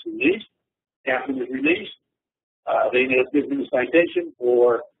conversation. I was released. Captain was released. They ended up giving me a citation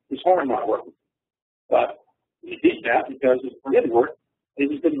for his horn not working. But he did that because it didn't work. They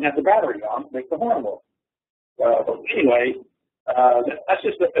just didn't have the battery on to make the horn work. But anyway, that's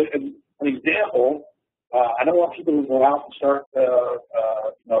just an example. I don't want people to go out and start,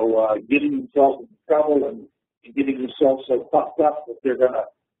 getting themselves into trouble and getting themselves so puffed up that they're going to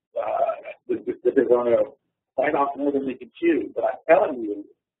bite off more than they can chew. But I'm telling you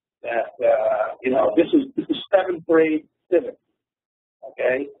that this is 7th grade civics.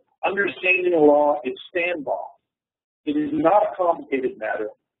 Okay, understanding the law is sandbox. It is not a complicated matter.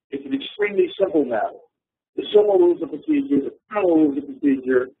 It's an extremely simple matter. The civil rules of procedure, the criminal rules of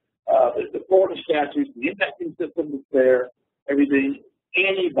procedure, the Florida statutes, the indexing system that's there, everything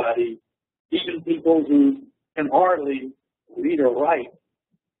anybody, even people who can hardly read or write,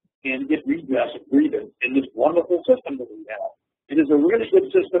 can get redress of grievance in this wonderful system that we have. It is a really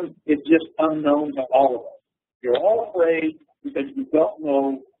good system. It's just unknown to all of us. You're all afraid because you don't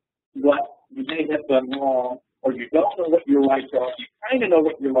know what you may have done wrong, or you don't know what your rights are. You kind of know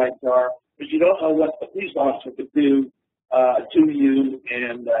what your rights are, but you don't know what the police officer could do to you,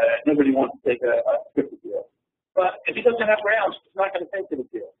 and nobody wants to take a script appeal. But if he doesn't have grounds, he's not going to take an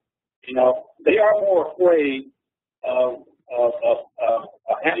appeal. You know, they are more afraid of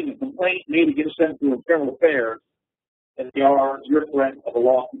having a complaint made against them through internal affairs than they are your threat of a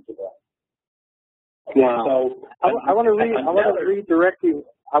lawsuit to them. Okay, Wow. so I want to redirect you.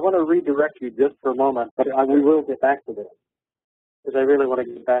 I want to redirect you just for a moment, but we will get back to this because I really want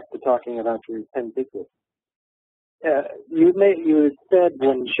to get back to talking about your 10 secrets. You said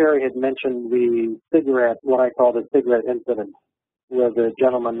when Sherry had mentioned the cigarette, what I call the cigarette incident, where the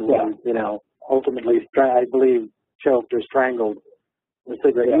gentleman was, you know, ultimately, I believe, choked or strangled the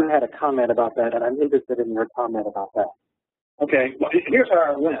cigarette. Yeah. You had a comment about that, and I'm interested in your comment about that. Okay, well, here's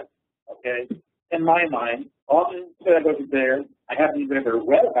how I went. Okay, in my mind, often said I wasn't there. I haven't even ever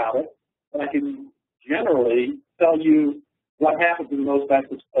read about it, but I can generally tell you what happens in those types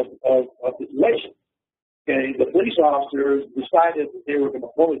of situations. Okay, the police officers decided that they were going to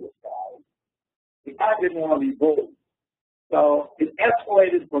bully this guy. The guy didn't want to be bullied. So it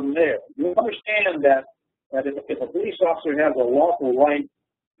escalated from there. You understand that if a police officer has a lawful right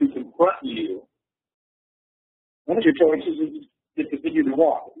to confront you, one of your choices is to continue to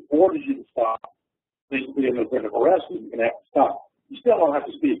walk. If he orders you to stop, basically in the threat of arrest, you're going to have to stop. You still don't have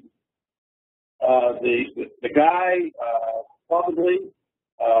to speak. The guy probably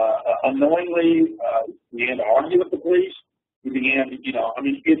unknowingly began to argue with the police. He began to, you know, I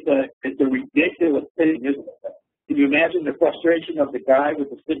mean, it's a ridiculous thing, isn't it? Can you imagine the frustration of the guy with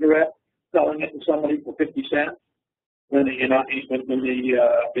the cigarette selling it to somebody for 50 cents when the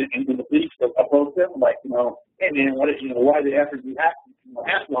police approached him, like, you know, hey man, what is, you know, why the effort you have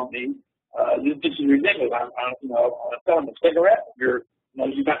on me? This is ridiculous. I'm selling a cigarette.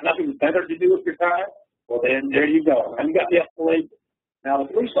 You've got nothing better to do with your time. Well, then there you go. And you got the escalation. Now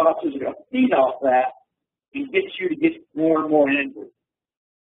the police officers are going to feed off that and get you to get more and more angry.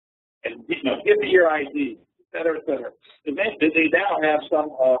 And, you know, give me your ID. Et cetera, et cetera. And then they now have some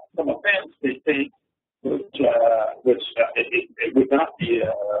offense, they think, which it would not be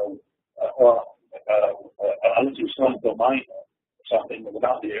unless you're selling to a minor or something, it would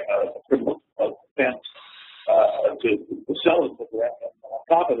not be a criminal offense to sell it. On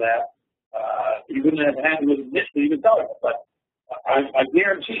top of that, you wouldn't have had to admit to even selling it. But I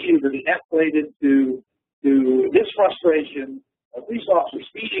guarantee you that it escalated to this frustration, a police officer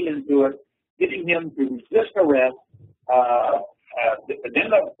speeding into it, getting him to resist arrest. Then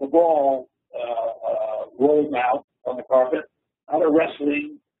the ball rolls out on the carpet, out of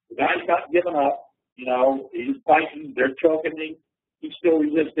wrestling. The guy's not giving up. You know, he's fighting. They're choking him. He's still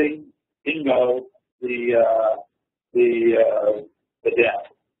resisting. Bingo, the death,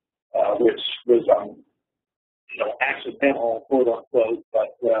 which was accidental, quote unquote.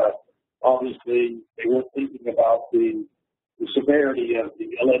 But obviously, they weren't thinking about the severity of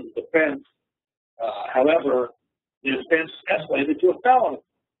the alleged offense. However, the offense escalated to a felony.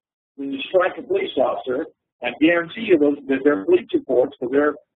 When you strike a police officer, I guarantee you that their police reports, because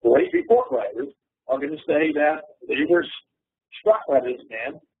they're great report writers, are going to say that they were struck by this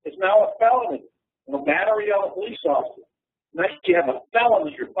man. It's now a felony. A battery on a police officer. Now you have a felon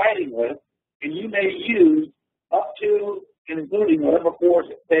that you're fighting with, and you may use up to and including whatever force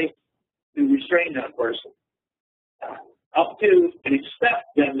it takes to restrain that person. Up to and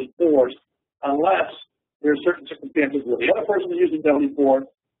except deadly force, unless there are certain circumstances where the other person is using deadly force,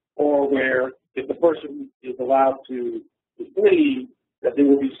 or where if the person is allowed to flee, that there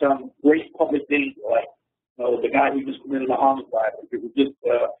will be some great public danger, like the guy who just committed a homicide, or who just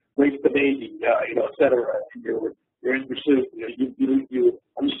raped the baby, et cetera. You're in pursuit.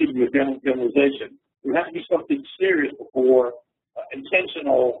 I'm just giving you a generalization. There has to be something serious before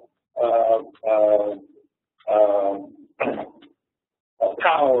intentional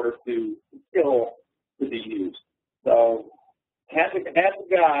power to kill to be used. So, had the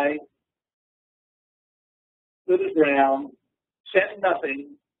guy stood his ground, said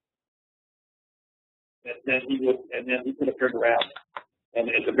nothing, and then he could have turned around and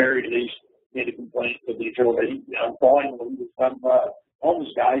at the very least made a complaint to the authority. I'm calling him some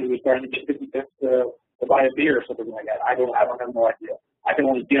homeless guy who was trying to get 50 cents to buy a beer or something like that. I don't have no idea. I can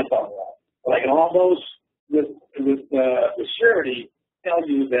only guess on that. But I can almost with surety tell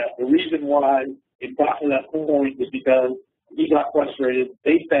you that the reason why it got to that point is because He got frustrated.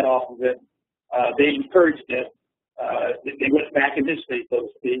 They fed off of it. They encouraged it. They went back in his state, so to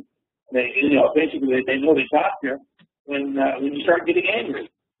speak. They, basically they know they got you when you start getting angry.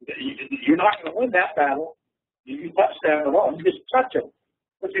 You're not going to win that battle. You touch them at all. You just touch them.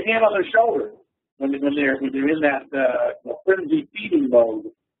 Put your hand on their shoulder when they're in that frenzy feeding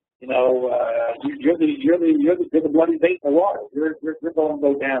mode. You're the bloody bait in the water. You're going to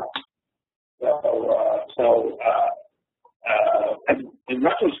go down. So in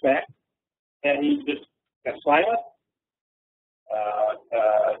retrospect, and he just got silent.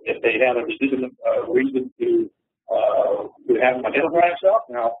 If they had a legitimate reason to have him identify himself.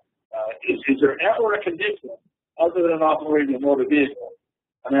 Now, is there ever a condition other than operating a motor vehicle?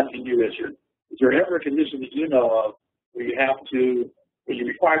 I'm asking you, Richard. Is there ever a condition that you know of where you're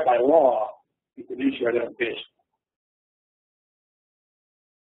required by law to produce your identification?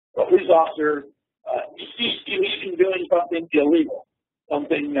 A police officer, he's doing something illegal,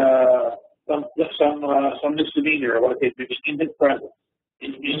 something, some misdemeanor or what it is, in his presence.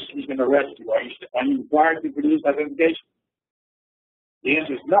 He's going to arrest you. Are you required to produce identification? The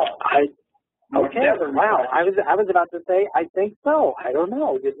answer is no. Wow. I was about to say, I think so. I don't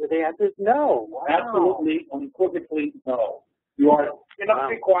know. The answer is no. Wow. Absolutely, unequivocally no. You're not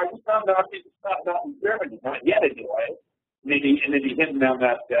required. It's not in Germany, not yet anyway. Maybe, and then you hit down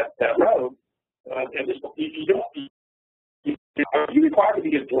that road. Are you required to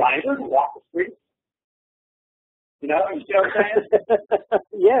be a driver to walk the street? You see what I'm saying?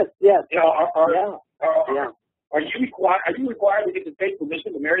 Yes. Are you required to get the state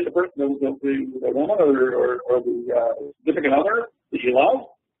permission to marry the person, the woman or the significant other that you love?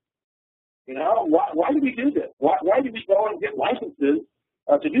 Why do we do this? Why do we go and get licenses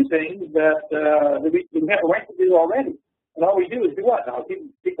to do things that we have a right to do already? And all we do is do what? Now,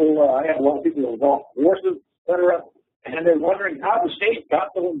 I have a lot of people involved in divorces, et cetera, and they're wondering how the state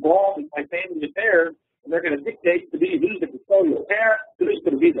got so involved in my family affairs, and they're going to dictate to me who's the custodial parent, who's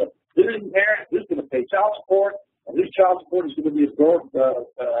going to be the visiting parent, who's going to pay child support, and whose child support is going to be absorbed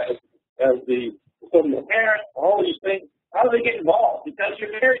as the custodial parent, all these things. How do they get involved? Because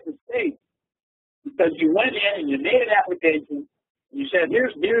you're married to the state. Because you went in and you made an application, and you said,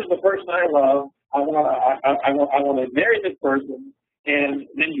 here's the person I love. I want to marry this person. And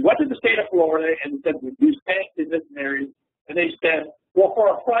then you went to the state of Florida and said, would you pay to this marriage? And they said, well, for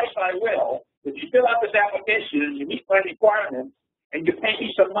a price I will. If you fill out this application and you meet my requirements and you pay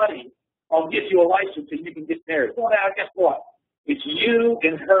me some money, I'll give you a license and you can get married. Well, now, guess what? It's you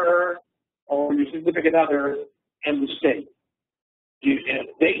and her or your significant other and the state.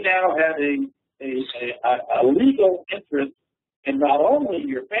 They now have a legal interest in not only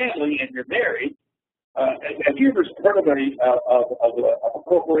your family and your marriage. Have you ever heard of a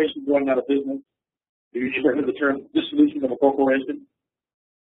corporation going out of business? Have you ever heard of the term dissolution of a corporation?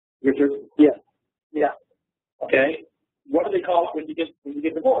 Richard? Yes. Yeah. Okay. What do they call it when you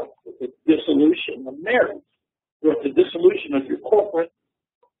get divorced? It's a dissolution of marriage. So it's a dissolution of your corporate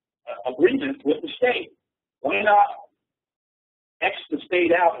agreement with the state. Why not X the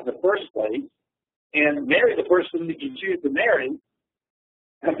state out in the first place and marry the person that you choose to marry?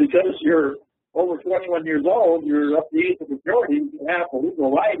 And because you're over 21 years old, you're up the age of majority, you have a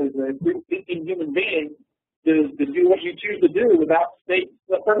legal right as a thinking human being to do what you choose to do without state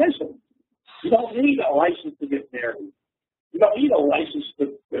permission. You don't need a license to get married. You don't need a license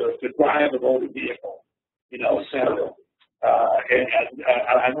to drive a motor vehicle, etc. And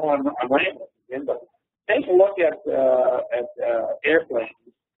I know I'm rambling again, but take a look at airplanes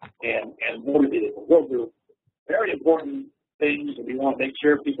and motor vehicles. Those are very important things, and we want to make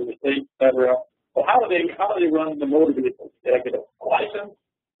sure people are safe, etc. Well, how do they run the motor vehicles? They get a license.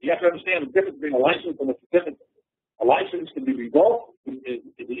 You have to understand the difference between a license and a certificate. A license can be revoked, it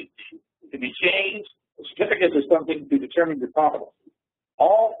can be changed. A certificate is something to determine your competency.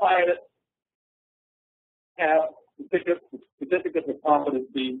 All pilots have certificates of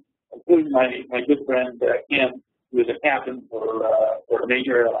competency, including my good friend Ken, who is a captain for a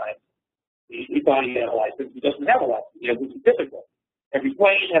major airline. He thought he had a license. He doesn't have a license. He has a certificate. Every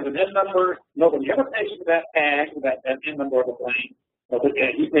plane has an N number. Nobody ever pays for that tag, that N number of the plane.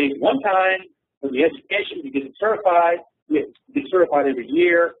 He pays one time for the education to get it certified. He gets certified every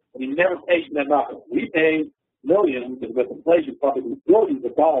year, and he never pays for that number. We pay millions, and with inflation, probably billions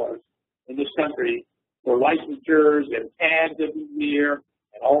of dollars in this country for licensures and tags every year,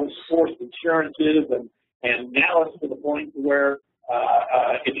 and all these forced insurances, and now it's to the point where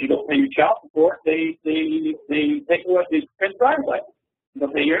if you don't pay your child support, they take away the driver's license. You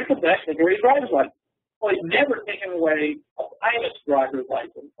don't pay your income tax, they get away your driver's license. Well, they've never taken away a pilot's driver's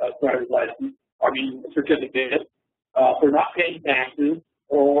license, certificate, for not paying taxes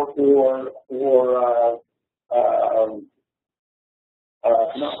or for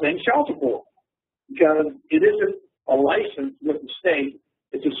not paying child support, because it isn't a license with the state,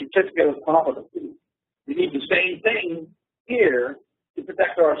 it's a certificate of competency. We need the same thing here to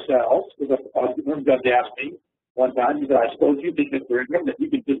protect ourselves, because a judge asked me one time, he said, I suppose you think, Mr. Ingram, that you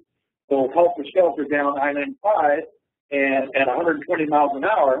could just go help the shelter down I-95 and at 120 miles an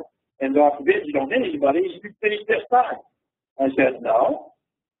hour, and God forbid you don't hit anybody, you could finish this time. I said, no,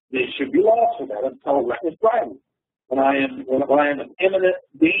 there should be laws for that. It's called reckless driving. When I am an imminent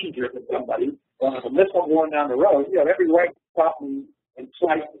danger to somebody, when I'm a missile going down the road, you have every right to stop me and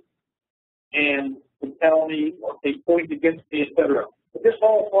slice me and to tell me or take points against me, etc. But this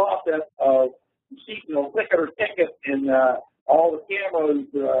whole process of click or ticket and all the cameras,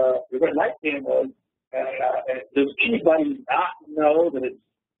 the red light cameras, does anybody not know that it's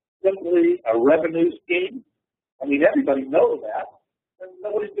simply a revenue scheme? I mean, everybody knows that. And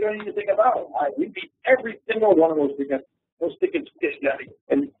nobody's doing anything about it. We beat every single one of those tickets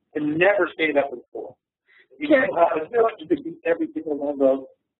and never stayed up before. If you know how to do it, you can beat every single one of those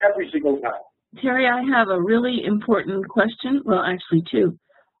every single time. Terry, I have a really important question. Well, actually two.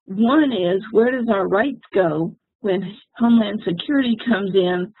 One is, where does our rights go when Homeland Security comes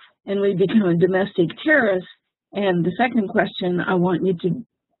in and we become a domestic terrorist? And the second question I want you to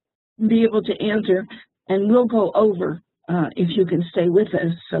be able to answer, and we'll go over if you can stay with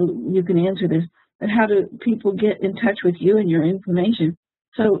us so you can answer this, but how do people get in touch with you and your information?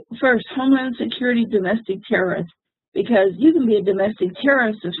 So first, Homeland Security domestic terrorist, because you can be a domestic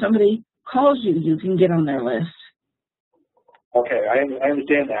terrorist if somebody calls you, you can get on their list. Okay, I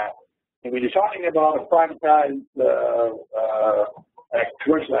understand that. And when you're talking about a privatized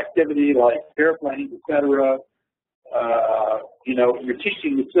commercial activity like airplanes, et cetera, you're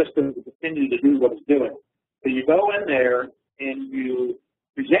teaching the system to continue to do what it's doing. So you go in there and you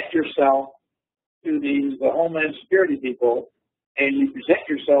present yourself to the Homeland Security people, and you present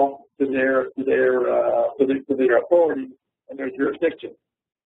yourself to their authority and their jurisdiction.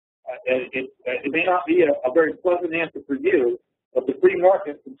 It may not be a very pleasant answer for you, but the free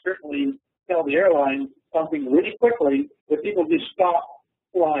market can certainly tell the airlines something really quickly that people just stop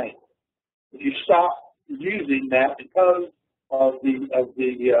flying. If you stop using that because of the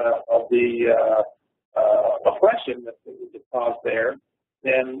oppression that is caused there,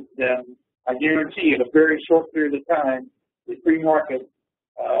 then I guarantee in a very short period of time, the free market,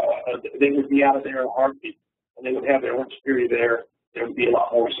 they would be out of there in a heartbeat, and they would have their own security there. It would be a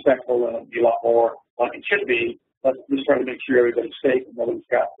lot more respectful, and it would be a lot more like it should be. Let's just try to make sure everybody's safe and nobody's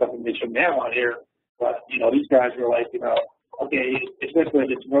got something they shouldn't have on here. But, these guys are like, okay, it's liquid,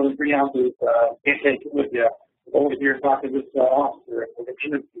 it's more than 3 ounces, can't take it with you. Go over here and talk to this officer, and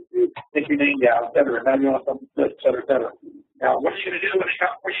take your name down, et cetera. Now you want something good, et cetera, et cetera. Now, what are you going to do when it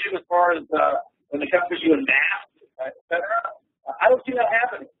comes for you as far as when it comes to you in masks, et cetera? I don't see that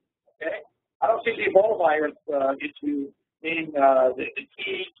happening, okay? I don't see the Ebola virus being the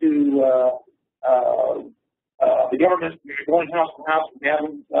key to the government going house to house and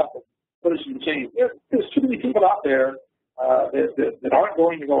gathering stuff and putting some change. There's too many people out there that aren't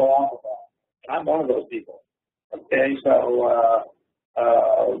going to go along with that. I'm one of those people. Okay, so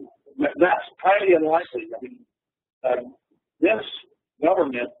that's highly unlikely. I mean, this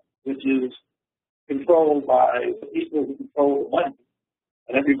government, which is controlled by the people who control the money,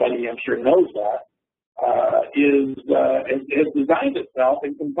 and everybody I'm sure knows that, has designed itself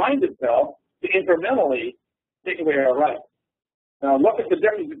and combined itself to incrementally take away our rights. Now, look at the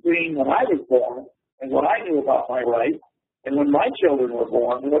difference between when I was born and what I knew about my rights, and when my children were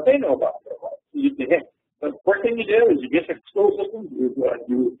born and what they know about their rights. The first thing you do is you get the school system,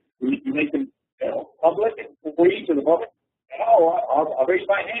 you make them public and free to the public. I'll raise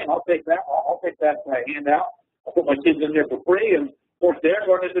my hand. I'll take that. I'll take that handout. I'll put my kids in there for free, and of course they're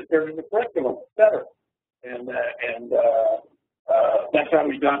going to determine the curriculum, et cetera. And that's how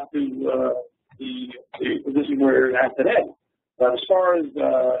we got to the position we're at today. But as far as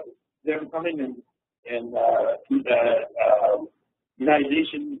them coming and United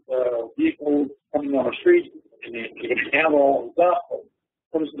Nations vehicles coming on the streets, and they're going to handle all the stuff, and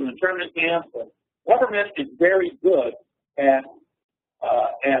put us in the internment camps. And government is very good at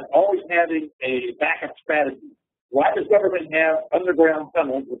always having a backup strategy. Why does government have underground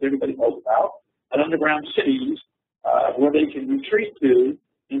tunnels, which everybody knows about, and underground cities where they can retreat to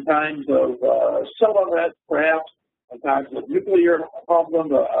in times of civil unrest, perhaps, in times of nuclear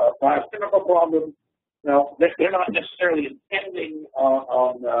problems, biochemical problems? Now, they're not necessarily intending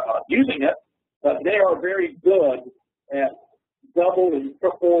on using it, but they are very good at double and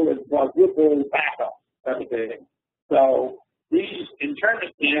triple and quadruple backup type of thing. So these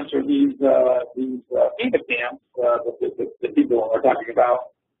internment camps or these FEMA camps that people are talking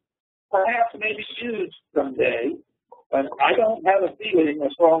about, perhaps maybe used someday, but I don't have a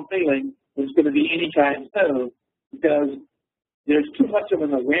strong feeling it's going to be anytime soon because there's too much of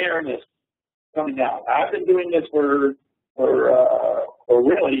an awareness coming out. I've been doing this for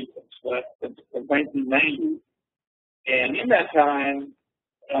really since 1990, and in that time,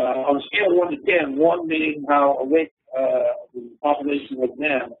 on a scale of 1 to 10, 1 being how awake the population was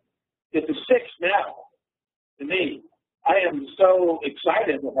then, it's a 6 now. To me, I am so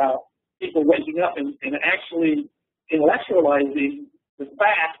excited about people waking up and actually intellectualizing the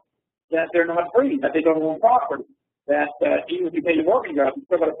fact that they're not free, that they don't own property, that even if you pay your mortgage off, you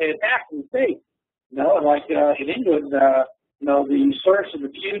still got to pay a tax in the state. You know, and like in England, you know, the serfs and the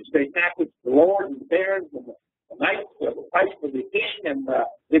feuds pay taxes to the lords and the barons and the knights, the pipes for the king, and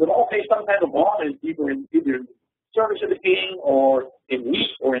they would all pay some kind of bond either in service of the king or in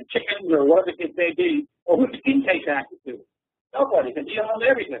wheat or in chickens or whatever it may be. Or who does the king pay taxes to? Nobody, because he owns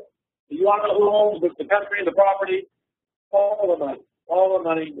everything. You want to know who owns the country and the property? All the money. All the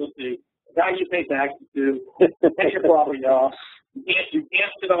money was the guy you pay taxes to, pay your property off. You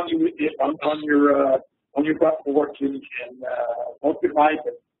can't sit on your front porch and smoke your pipe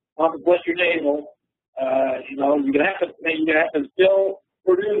and contemplate your navel. You know, you're gonna have to still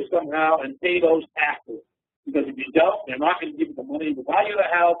produce somehow and pay those taxes. Because if you don't, they're not going to give you the money to buy you the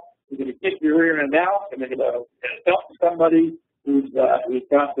house. They're going to kick your rear end out, and they're going to help somebody who's got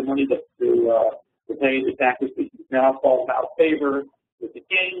the money to pay the taxes. You now fall out of favor with the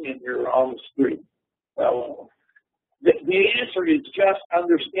king, and you're on the street. So the answer is just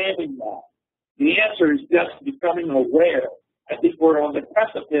understanding that. The answer is just becoming aware. I think we're on the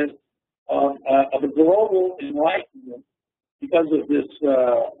precipice of a global enlightenment because of this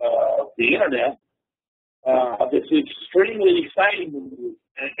the internet. It's extremely exciting,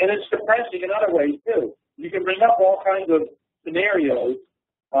 and it's depressing in other ways too. You can bring up all kinds of scenarios.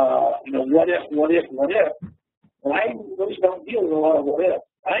 You know, what if? Well, I really don't deal with a lot of what if.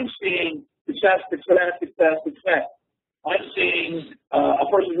 I'm seeing success. I'm seeing a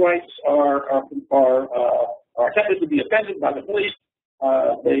person's rights are attempted to be offended by the police.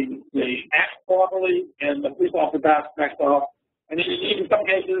 They act properly, and the police officer backs off. And in some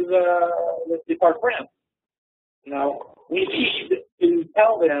cases, they are friends. You know, we need to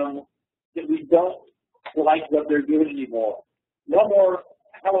tell them that we don't like what they're doing anymore. No more,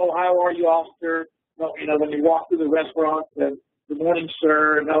 hello, how are you, officer? No, you know, when you walk through the restaurant, good morning,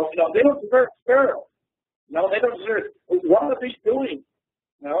 sir. No, they don't deserve sparrow. No, they don't deserve. What are they doing?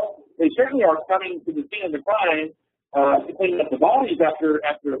 No, they certainly are coming to the scene of the crime to clean up the bodies after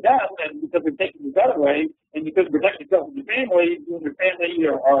a death, and because they're taking the death away, and because to protect yourself and your family, you and your family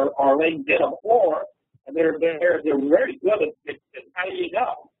are laying dead on the floor. And they're very good at tidying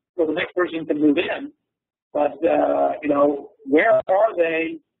up so the next person can move in. But, you know, where are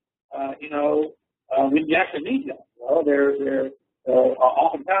they, you know, when you actually need them? Well, they're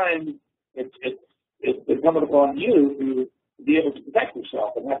oftentimes it's incumbent upon you to be able to protect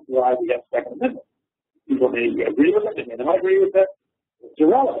yourself, and that's why we have Second Amendment. People may agree with it, they may not agree with it. It's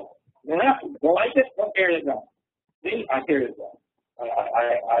irrelevant. You don't have to. Don't like it, don't carry it down. Me, I carry it down.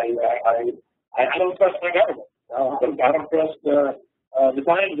 I don't trust my government. I don't trust the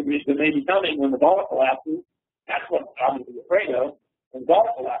times that may be coming when the ball collapses. That's what I'm going to be afraid of. When the ball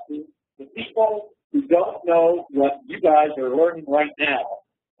collapses, the people who don't know what you guys are learning right now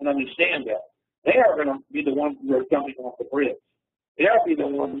and understand that, they are going to be the ones who are jumping off the bridge. They'll be the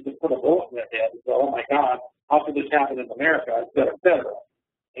ones who put a bullet in their head and go, oh my God, how could this happen in America, et cetera, et cetera.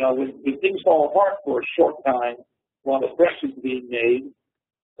 You know, when things fall apart for a short time while the corrections being made,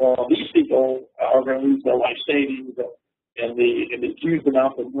 these people are going to lose their life savings and the huge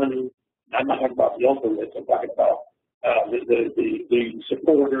amount of money. I'm not talking about the ultra rich. I'm talking about the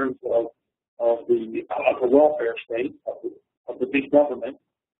supporters of the welfare state of the big government.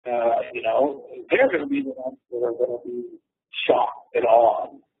 You know, they're going to be the ones that are going to be shocked and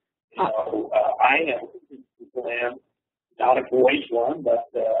awed. You know, I am a plan, not a great one, but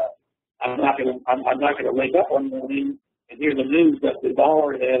I'm not going to wake up one morning and hear the news that the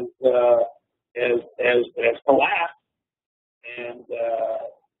dollar has collapsed and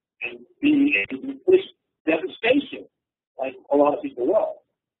be a complete devastation, like a lot of people will.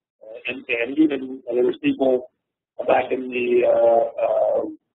 And even there was people back in the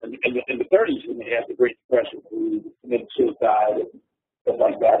 30s when they had the Great Depression who committed suicide and stuff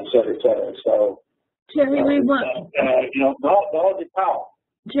like that, et cetera, et cetera. So, Jerry, you know, knowledge is power.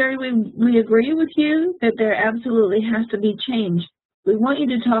 Jerry, we agree with you that there absolutely has to be change. we want you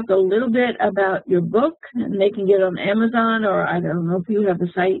to talk a little bit about your book, and they can get on Amazon, or I don't know if you have a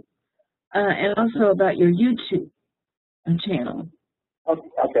site, and also about your YouTube channel.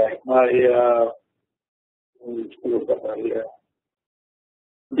 Okay. Let me look up right here.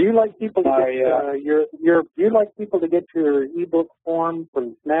 Do you like people to do you like people to get your ebook form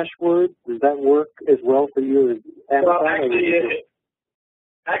from Smashwords? Does that work as well for you as Amazon? Well,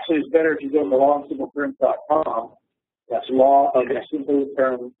 actually, it's better if you go to lawandsimpleterms.com. That's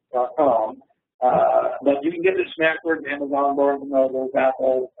lawandsimpleterms.com. But you can get it at Smashwords, Amazon, Barnes & Noble,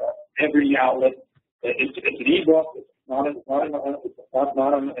 Apple, every outlet. It's an ebook. It's not in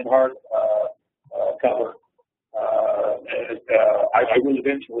hard cover. I will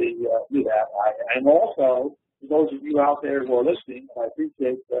eventually do that. And also, for those of you out there who are listening, I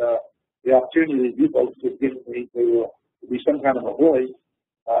appreciate the opportunity that you folks have given me to be some kind of a voice.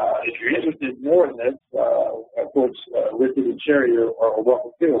 If you're interested more in this, of course, Richard and Sherry are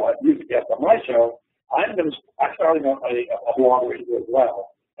welcome too. I've used guests on my show. I'm starting a blog radio as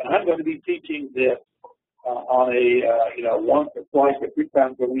well, and I'm going to be teaching this on a once or twice or 3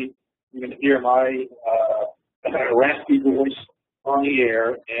 times a week. You're going to hear my raspy voice on the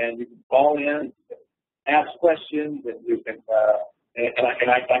air, and you can call in, ask questions, and you can I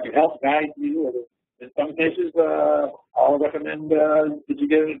can help guide you. In some cases, I'll recommend that you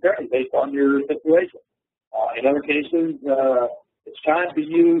get an attorney based on your situation. In other cases, it's time for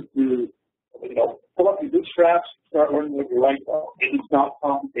you to pull up your bootstraps, start learning what your rights are. It's not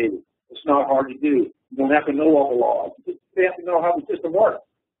complicated. It's not hard to do. You don't have to know all the laws. You just have to know how the system works.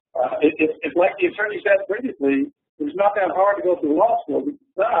 It's like the attorney said previously, it's not that hard to go through law school. It's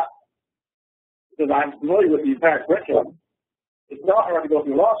not, because I'm familiar with the entire curriculum. It's not hard to go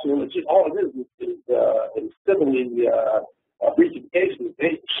through law school. It's just all it is civilly breaching cases.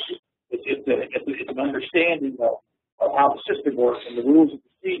 It's an understanding of how the system works and the rules of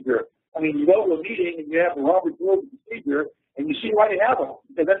procedure. I mean, you go to a meeting and you have the Robert's Rules of Procedure, and you see why they have them,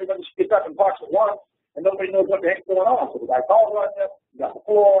 because everybody gets up and talks at once, and nobody knows what the heck's going on. So the guy calls on you, you got the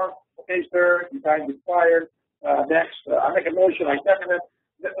floor, okay, sir, your time gets fired. Next, I make a motion, I second it.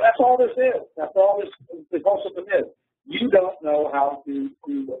 That's all this is. That's all this whole system is. You don't know how to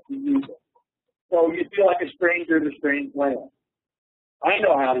use it. So you feel like a stranger in a strange land. I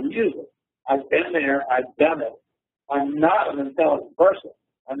know how to use it. I've been there. I've done it. I'm not an intelligent person.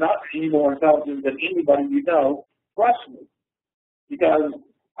 I'm not any more intelligent than anybody you know. Trust me. Because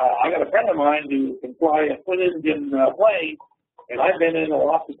I got a friend of mine who can fly a twin-engine plane, and I've been in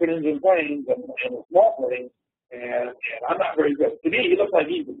lots of twin-engine planes and small planes, and I'm not very good. To me, he looks like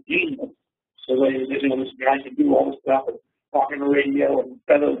he's a genius. So this guy can do all this stuff and talk on the radio and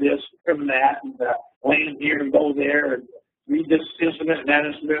feather this, trim that, and land here and go there and read this instrument and that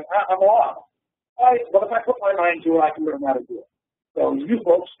instrument. I'm lost. But if I put my mind to it, I can learn how to do it. So you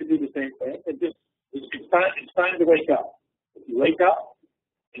folks can do the same thing. It's time to wake up. If you wake up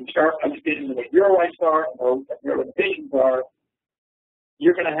and start understanding what your rights are or what your limitations are,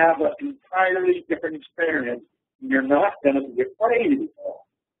 you're going to have an entirely different experience. You're not going to be afraid anymore.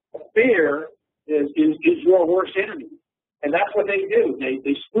 Fear is your worst enemy, and that's what they do.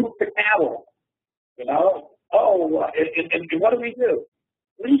 They spook the cattle, and what do?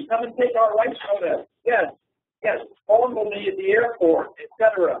 Please come and take our rights from us. Yes, phone me at the airport,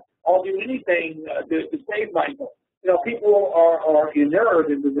 etc. I'll do anything to save myself. People are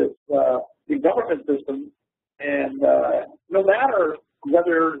inured into this the government system, and no matter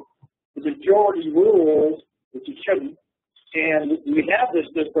whether the majority rules, which it shouldn't, and we have this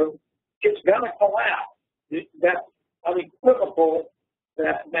system, it's going to collapse. That's unequivocal,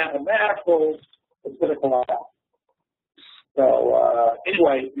 that mathematical, it's going to collapse. So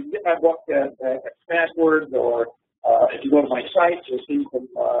anyway, you can get my book at Smashwords, or if you go to my site, you'll see some.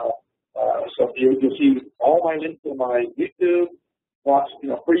 So you'll see all my links to my YouTube. Watch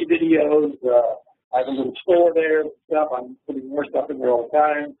free videos. I have a little store there. Stuff. I'm putting more stuff in there all the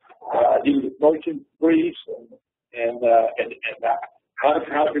time. Doing the motion briefs and how to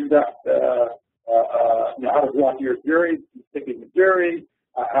conduct how to block your jury, picking the jury,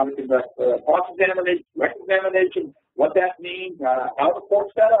 how to conduct cross-examination, direct examination, what that means, how the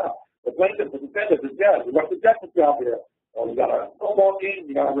court's set up, the plaintiff, the defendant, the judge, what's the judge's job here? Well, you got a football game,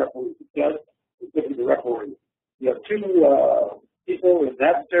 you got a referee. The judge is typically the referee. You have two people in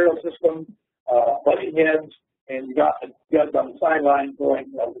that adversarial system, butting heads, and you got the judge on the sideline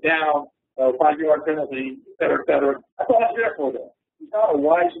going down, 5-yard penalty, et cetera, et cetera. That's all I'm there for them. He's not a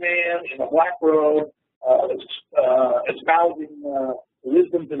wise man in a black robe espousing the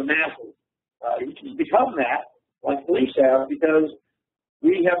wisdom to the masses. You become that, like police have, because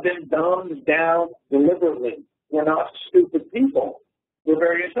we have been dumbed down deliberately. We're not stupid people. we're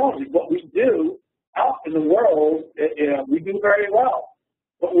very intelligent. What we do out in the world, we do very well.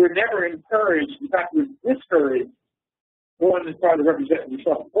 But we're never encouraged. In fact, we're discouraged going and trying to represent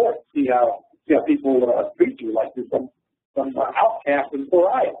yourself in court. See how people treat you like you're some outcast and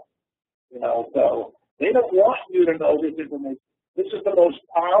pariah. So they don't want you to know this information. This is the most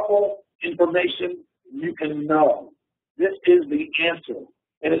powerful information you can know. This is the answer.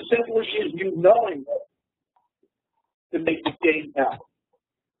 And it simply is you knowing it to make the game happen.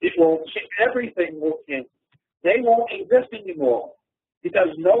 It will change. Everything will change. They won't exist anymore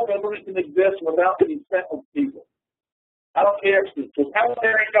because no government can exist without the consent of people. I don't care if it's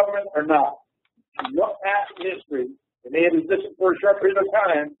totalitarian government or not. In what past history, and they have existed for a short period of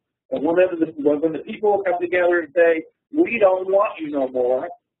time, and when the people come together and say, we don't want you no more,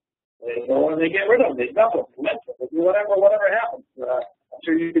 they go and they get rid of them. They dump them, they do whatever happens. I'm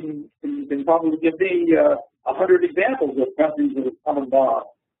sure you can probably give me 100 examples of countries that have come and gone.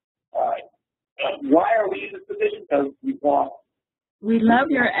 Why are we in this position? Because we want. We love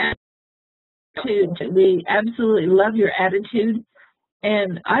your attitude. We absolutely love your attitude.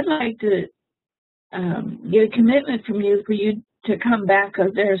 And I'd like to get a commitment from you for you to come back,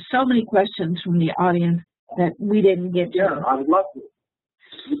 because there are so many questions from the audience that we didn't get to. Yeah, I would love to.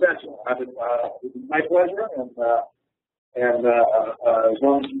 You betcha. It's my pleasure, and as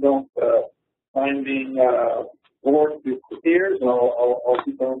long as you don't mind being bored to tears, I'll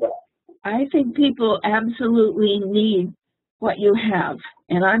keep going back. I think people absolutely need what you have,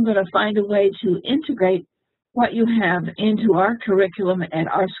 and I'm going to find a way to integrate what you have into our curriculum at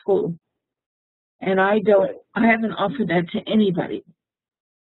our school. And I haven't offered that to anybody.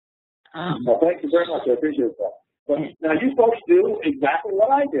 Well, thank you very much. I appreciate that. But now you folks do exactly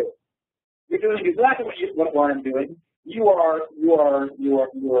what I do. You're doing exactly what I'm doing. You're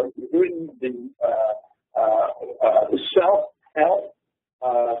doing the self-help,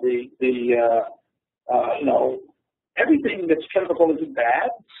 everything that's chemical isn't bad,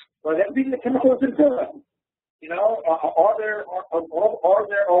 but everything that's chemical isn't good. Are there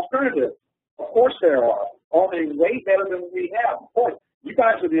alternatives? Of course there are. Are they way better than we have? Of course. You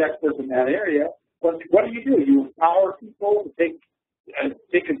guys are the experts in that area. But what do? You empower people to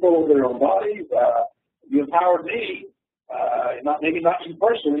take control of their own bodies. You empowered me, maybe not you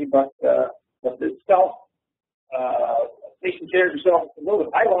personally, but the self taking care of yourself.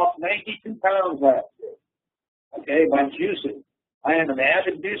 I lost 92 pounds last year. Okay, by juicing. I am an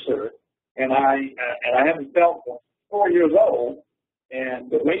avid juicer, and I haven't felt 4 years old, and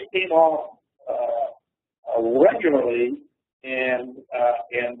the weight came off regularly, and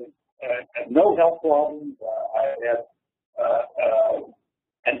no health problems. I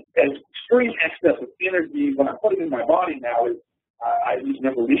had an extreme excess of energy. When I put it in my body now, I just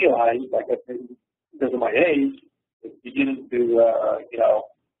never realized, like I said, because of my age, it's beginning to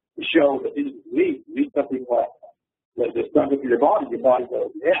show that these need something like that's done to your body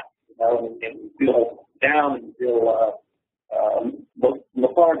goes, and you feel down and you feel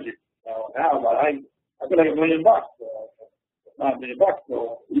lethargic. Now, I could make $1 million. Not $1 million,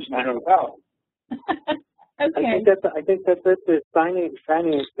 so at least 900,000. Okay. I think that's a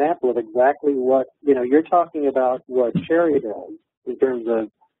shining example of exactly what you're talking about. What Sherry does in terms of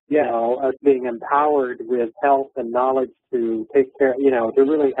us being empowered with health and knowledge to take care, to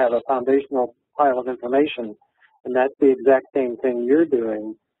really have a foundational pile of information, and that's the exact same thing you're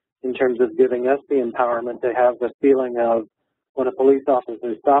doing in terms of giving us the empowerment to have the feeling of when a police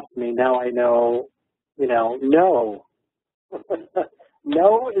officer stops me, now I know, no.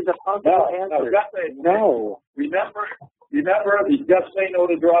 No is a possible answer. No. Remember, the just say no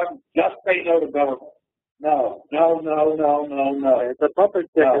to drugs, just say no to government. No. It's a bumper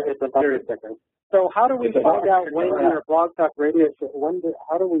sticker. No. It's a bumper sticker. So how do we find out when your Blog Talk Radio show?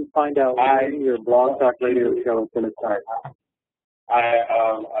 How do we find out when your Blog Talk Radio show is going to start?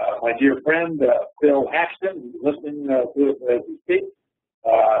 My dear friend Phil Haxton, who's listening to it as we speak,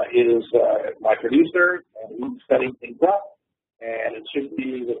 is my producer, and he's setting things up. And it should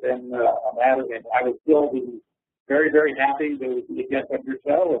be within a matter, and I would still be very, very happy to be a guest on your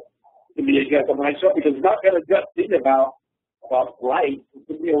show, to be a guest on my show, because it's not going to just be about life. It's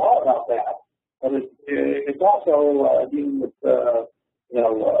going to be a lot about that, but it's also dealing with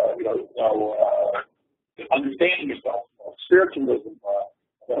understanding yourself, spiritualism,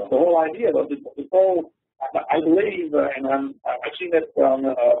 the whole idea of this whole. I believe, and I've seen it on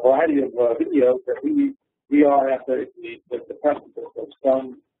a variety of videos, that we are at the precipice of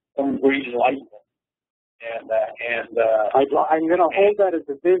some great enlightenment, and I'm going to hold that as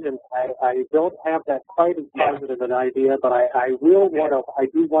a vision. I don't have that quite as positive an idea, but I do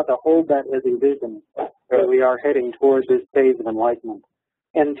want to hold that as a vision. that we are heading towards this phase of enlightenment.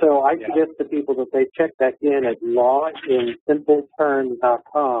 And so I suggest to people that they check back in at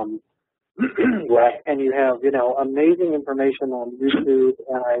lawincimpleterms.com. Right. And you have, amazing information on YouTube.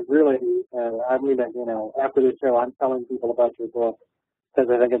 And I really, I mean, after this show, I'm telling people about your book because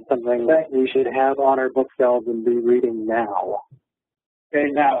I think it's something that we should have on our bookshelves and be reading now.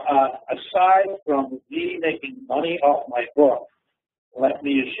 Okay, now, aside from me making money off my book, let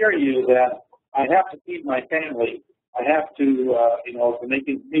me assure you that I have to feed my family. I have to, to make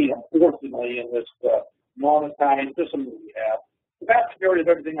it me, unfortunately, in this monetized system that we have. The vast majority of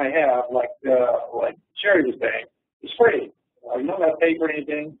everything I have, like Sherry was saying, is free. You don't got to pay for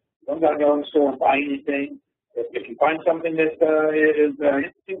anything. You don't got to go in the store and buy anything. If you find something that is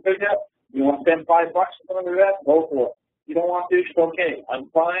interesting to you, you want to spend $5 or something like that, go for it. You don't want to, it's okay. I'm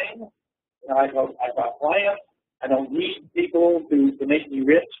fine. I've got clients. I don't need people to make me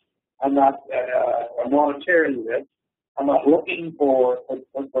rich. I'm not monetarily rich. I'm not looking for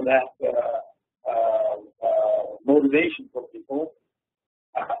that motivation for people.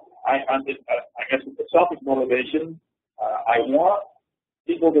 I guess it's a selfish motivation. I want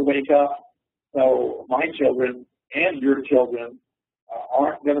people to wake up so my children and your children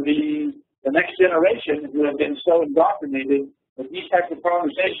aren't going to be the next generation who have been so indoctrinated that these types of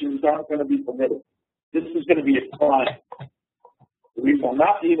conversations aren't going to be permitted. This is going to be a crime. We will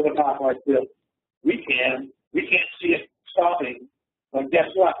not be able to talk like this. We can't see it stopping. But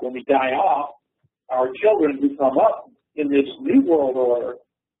guess what? When we die off, our children who come up in this new world order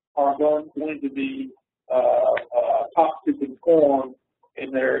are going to be taught to conform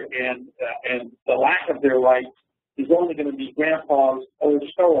in their and the lack of their rights is only going to be Grandpa's old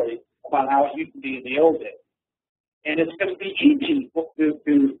story about how it used to be in the old days. And it's going to be easy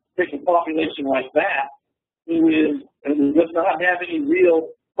to pick a population like that who does not have any real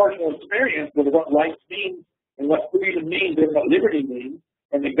personal experience with what rights mean and what freedom means and what liberty means,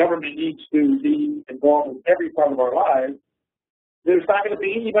 and the government needs to be involved in every part of our lives. There's not going to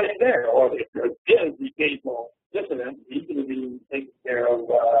be anybody there, or if there is the occasional dissident, he's going to be taking care of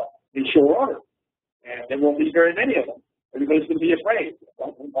in short order. And there won't be very many of them. Everybody's going to be afraid.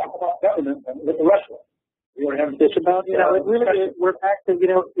 Don't talk about government and look at the rest of it. It's about, it really is, we're back to,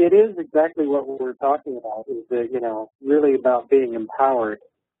 it is exactly what we're talking about, is that, really about being empowered.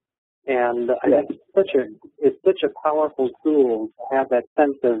 And I think it's such a powerful tool to have that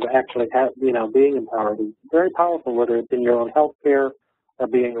sense of actually, being empowered. It's very powerful, whether it's in your own health care or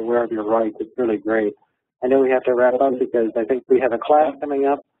being aware of your rights. It's really great. I know we have to wrap up because I think we have a class coming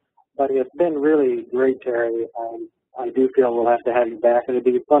up, but it's been really great, Terry. I do feel we'll have to have you back, and it'd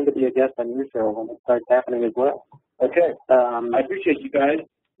be fun to be a guest on your show when it starts happening as well. Okay. I appreciate you guys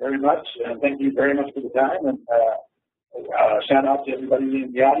very much, and thank you very much for the time. And shout out to everybody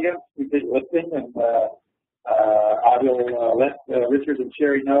in the audience who's been listening. And I will let Richard and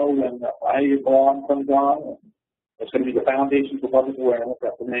Sherry know when my blog comes on. It's going to be the Foundation for Public Awareness.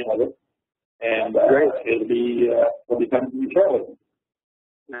 That's the name of it. And it'll be coming to you shortly.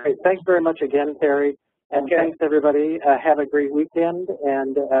 Great. Thanks very much again, Terry. And thanks, everybody. Have a great weekend,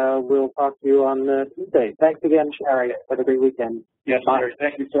 and we'll talk to you on Tuesday. Thanks again, Sherry. Have a great weekend. Yes, Sherry.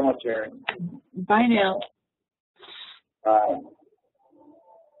 Thank you so much, Sherry. Bye now. Bye.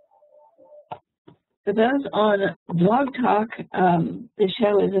 For those on Blog Talk, the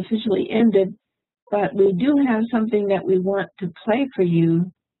show is officially ended, but we do have something that we want to play for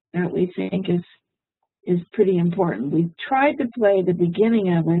you that we think is pretty important. We tried to play the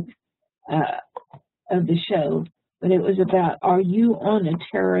beginning of it, of the show, but it was about, are you on a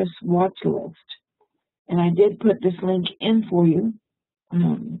terrorist watch list? And I did put this link in for you.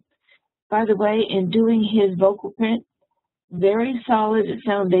 By the way, in doing his vocal print, very solid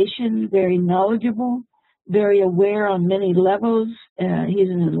foundation, very knowledgeable, very aware on many levels. He's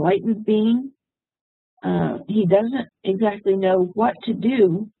an enlightened being. He doesn't exactly know what to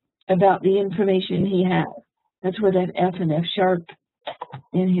do about the information he has. That's where that F and F sharp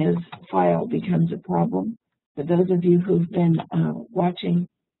in his file becomes a problem. For those of you who've been watching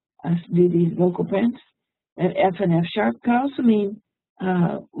us do these vocal prints, that F and F sharp could also mean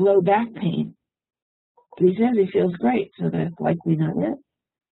low back pain. But he says he feels great, so that's likely not it.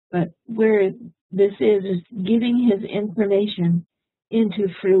 But where this is getting his information into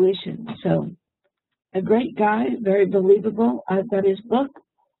fruition. So a great guy, very believable. I've got his book.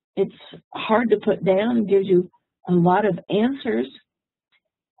 It's hard to put down and gives you a lot of answers.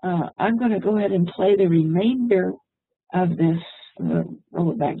 I'm going to go ahead and play the remainder of this,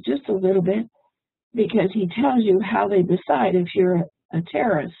 roll it back just a little bit, because he tells you how they decide if you're a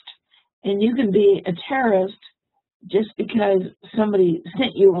terrorist. And you can be a terrorist just because somebody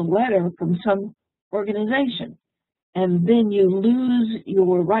sent you a letter from some organization. And then you lose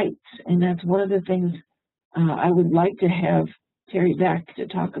your rights. And that's one of the things I would like to have Terry back to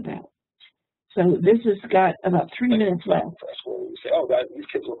talk about. So this has got about 3 minutes left. Where you say, oh, God, these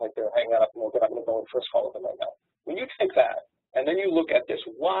kids look like they're hanging out up and I'm going to go and first call them right now. When you take that, and then you look at this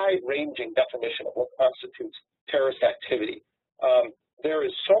wide-ranging definition of what constitutes terrorist activity, there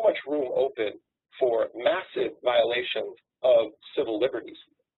is so much room open for massive violations of civil liberties.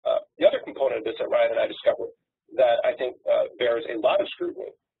 The other component of this that Ryan and I discovered that I think bears a lot of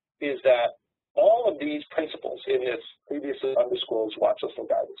scrutiny is that all of these principles in this previously undisclosed watch list and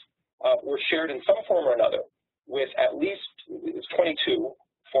guidance were shared in some form or another with at least 22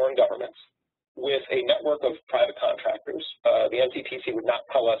 foreign governments, with a network of private contractors. The NCTC would not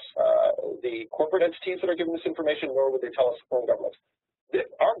tell us the corporate entities that are giving this information, nor would they tell us foreign governments.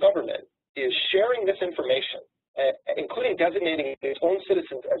 Our government is sharing this information, including designating its own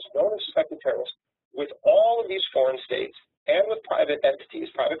citizens as known and suspected terrorists, with all of these foreign states and with private entities,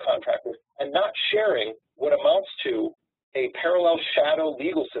 private contractors, and not sharing what amounts to a parallel shadow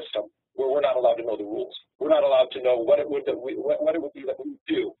legal system where we're not allowed to know the rules. We're not allowed to know what it would be that we would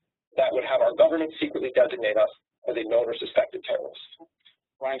do that would have our government secretly designate us as a known or suspected terrorist.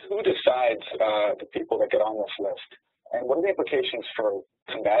 Ryan, who decides the people that get on this list? And what are the implications for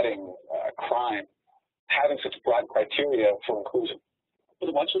combating crime, having such broad criteria for inclusion?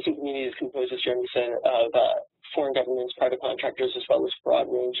 Well, the watch listing community is composed, as Jeremy said, of foreign governments, private contractors, as well as a broad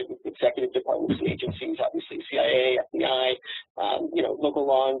range of executive departments and agencies, obviously CIA, FBI, local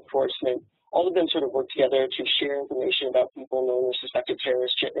law enforcement. All of them sort of work together to share information about people known or suspected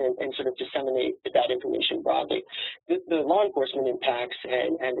terrorists and sort of disseminate that information broadly. The law enforcement impacts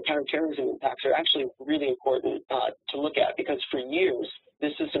and the counterterrorism impacts are actually really important to look at, because for years,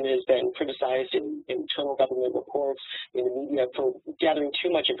 this system has been criticized in internal government reports, in the media, for gathering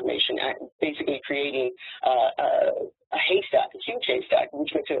too much information, basically creating a haystack, a huge haystack,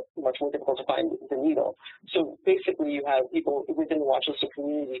 which makes it much more difficult to find the needle. So basically, you have people within the watch list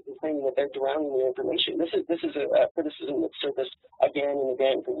community complaining that they're drowning in information. This is a criticism that's surfaced again and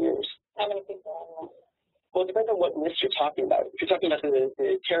again for years. How many people are on that? Well, it depends on what list you're talking about. If you're talking about the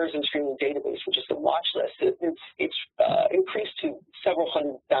terrorism screening database, which is the watch list, it's increased to several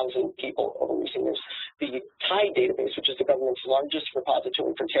 100,000 people over recent years. The TIDE database, which is the government's largest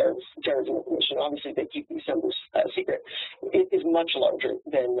repository for terrorism information, obviously they keep these numbers secret, it is much larger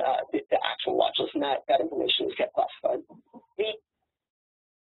than the actual watch list, and that information is kept classified.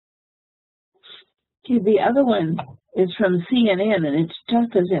 The other one is from CNN, and it's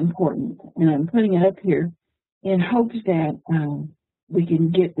just as important, and I'm putting it up here in hopes that we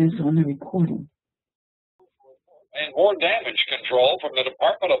can get this on the recording. And more damage control from the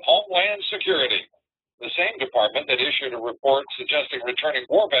Department of Homeland Security, the same department that issued a report suggesting returning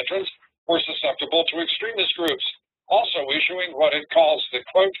war veterans were susceptible to extremist groups, also issuing what it calls the,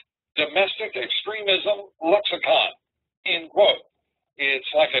 quote, domestic extremism lexicon, end quote.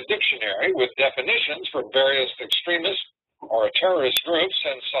 It's like a dictionary with definitions for various extremist or terrorist groups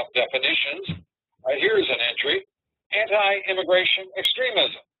and sub-definitions. Here's an entry: anti-immigration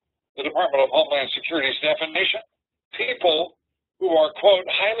extremism. The Department of Homeland Security's definition: people who are, quote,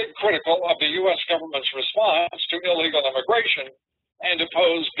 highly critical of the U.S. government's response to illegal immigration and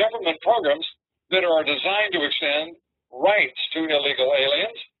oppose government programs that are designed to extend rights to illegal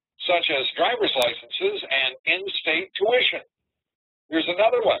aliens, such as driver's licenses and in-state tuition. Here's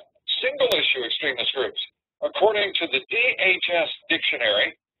another one: single-issue extremist groups. According to the DHS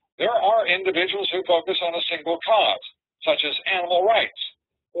dictionary, there are individuals who focus on a single cause, such as animal rights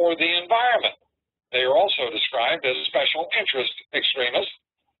or the environment. They are also described as special interest extremists.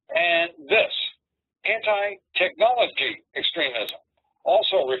 And this, anti-technology extremism,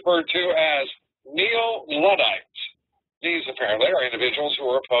 also referred to as neo-Luddites. These apparently are individuals who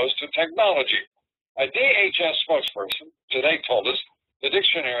are opposed to technology. A DHS spokesperson today told us the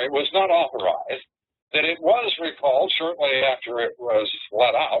dictionary was not authorized, that it was recalled shortly after it was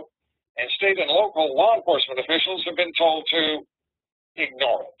let out, and state and local law enforcement officials have been told to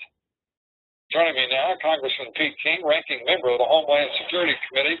ignore it. Joining me now, Congressman Pete King, ranking member of the Homeland Security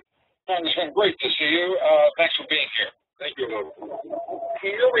Committee. Congressman, great to see you. Thanks for being here. Thank you, Lou.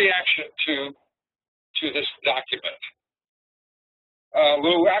 Your reaction to this document?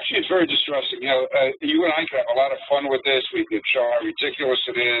 Lou, actually, it's very distressing. You and I could have a lot of fun with this. We could show how ridiculous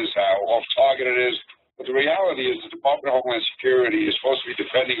it is, how off-target it is. But the reality is the Department of Homeland Security is supposed to be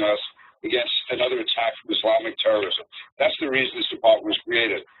defending us against another attack from Islamic terrorism. That's the reason this department was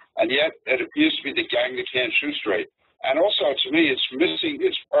created. And yet, it appears to be the gang that can't shoot straight. And also, to me, it's missing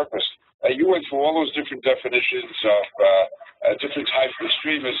its purpose. You went through all those different definitions of different types of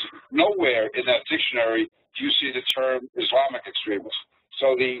extremists. Nowhere in that dictionary do you see the term Islamic extremists.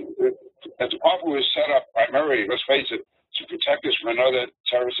 So the department was set up primarily, let's face it, to protect us from another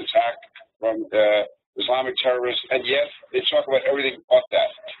terrorist attack from Islamic terrorists, and yet they talk about everything but that.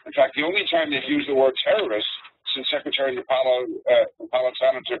 In fact, the only time they've used the word terrorist since Secretary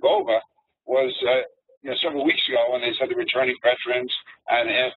Napolitano took over was several weeks ago when they said the returning veterans and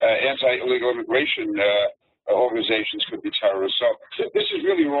anti-illegal immigration organizations could be terrorists. So this is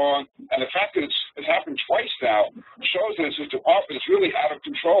really wrong, and the fact that it's happened twice now shows that this department is really out of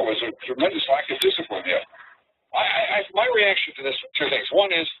control. There's a tremendous lack of discipline here. My reaction to this, two things.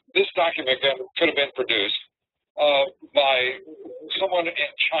 One is this document could have been produced by someone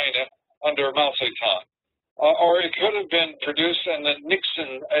in China under Mao Zedong, or it could have been produced in the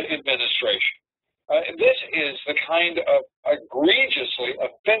Nixon administration. This is the kind of egregiously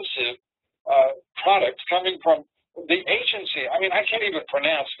offensive product coming from the agency. I mean, I can't even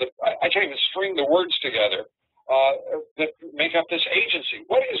I can't even string the words together that make up this agency.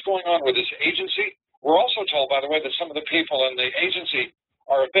 What is going on with this agency? We're also told, by the way, that some of the people in the agency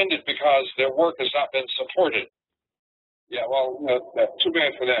are offended because their work has not been supported. Yeah, well, too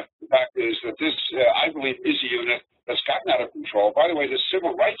bad for them. The fact is that this, I believe, is a unit that's gotten out of control. By the way, the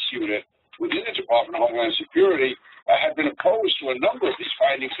Civil Rights Unit within the Department of Homeland Security had been opposed to a number of these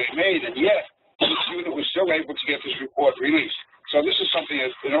findings they made, and yet this unit was still able to get this report released. So this is something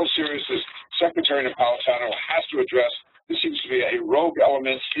that, in all seriousness, Secretary Napolitano has to address. This seems to be a rogue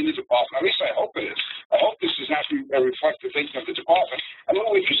element in the department. At least I hope it is. I hope this does not reflect the thinking of the department. And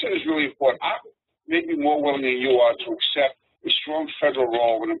what you said is really important. I'm maybe more willing than you are to accept a strong federal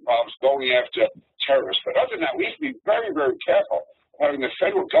role when it involves going after terrorists. But other than that, we have to be very, very careful having the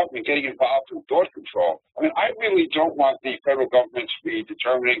federal government getting involved in thought control. I mean, I really don't want the federal government to be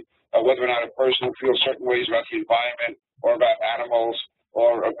determining whether or not a person feels certain ways about the environment or about animals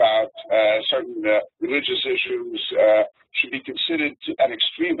or about certain religious issues should be considered an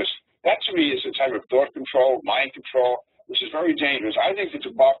extremist. That, to me, is a type of thought control, mind control, which is very dangerous. I think the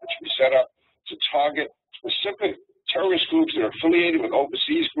department should be set up to target specific terrorist groups that are affiliated with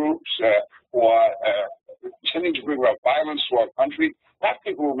overseas groups who are intending to bring about violence to our country, not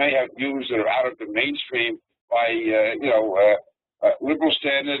people who may have views that are out of the mainstream by, liberal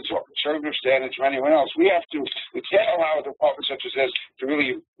standards or conservative standards or anyone else. We can't allow a department such as this to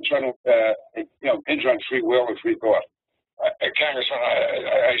really try to, impinge on free will and free thought. Congressman,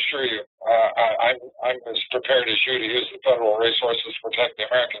 I assure you, I'm as prepared as you to use the federal resources to protect the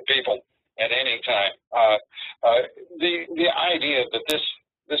American people at any time. The idea that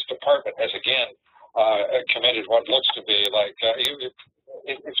this department has again committed what looks to be like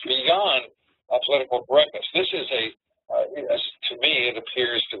it's beyond political correctness. This is to me, it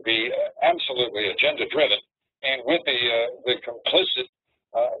appears to be absolutely agenda-driven, and with the complicit,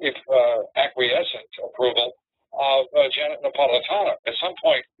 if acquiescent approval of Janet Napolitano. At some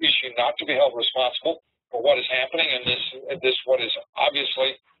point, is she not to be held responsible for what is happening in this what is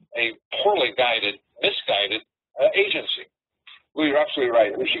obviously a poorly guided, misguided agency? Well, you're absolutely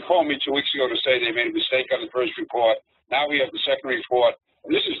right. I mean, she called me 2 weeks ago to say they made a mistake on the first report. Now we have the second report.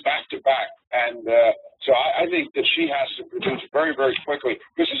 And this is back to back. And so I think that she has to produce very, very quickly,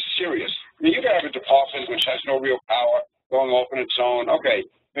 because this is serious. I mean, you can have a department which has no real power going off on its own. Okay,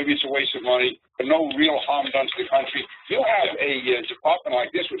 maybe it's a waste of money, but no real harm done to the country. You have a department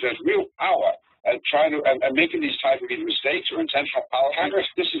like this which has real power and making these type of mistakes or intentional policies. Congress,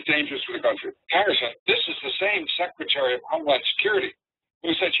 this is dangerous for the country. Congressman, this is the same Secretary of Homeland Security who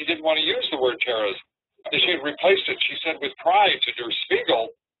said she didn't want to use the word terrorism. She had replaced it, she said, with pride to Der Spiegel,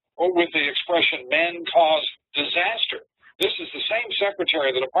 or with the expression "man caused disaster." This is the same Secretary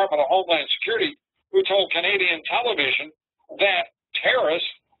of the Department of Homeland Security who told Canadian television that terrorists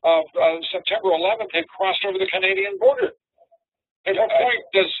of September 11th had crossed over the Canadian border. At what point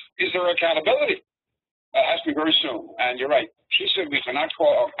is there accountability? It has to be very soon. And you're right. She said we cannot call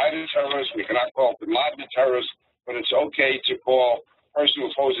Al-Qaeda terrorists, we cannot call Bin Laden terrorists, but it's okay to call a person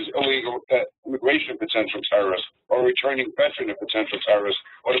who opposes illegal immigration a potential terrorist, or a returning veteran a potential terrorist,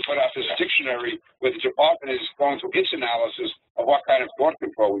 or to put out this dictionary where the department is going through its analysis of what kind of thought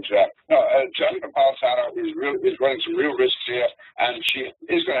control we should have. No, Janet Napolitano is running some real risks here, and she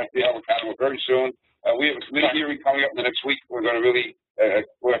is going to have to be held accountable very soon. We have a committee hearing coming up in the next week. We're going to really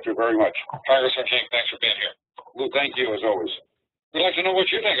go after it very much. Congressman King, thanks for being here. Lou, thank you as always. We'd like to know what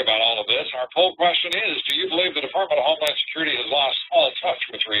you think about all of this. Our poll question is, do you believe the Department of Homeland Security has lost all touch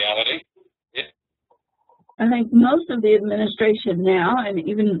with reality? I think most of the administration now, and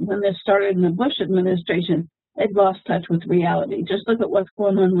even when this started in the Bush administration, they've lost touch with reality. Just look at what's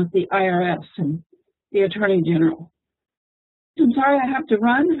going on with the IRS and the Attorney General. I'm sorry I have to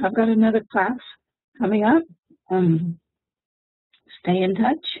run. I've got another class coming up. Stay in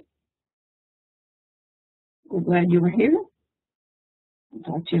touch. We're glad you were here. I'll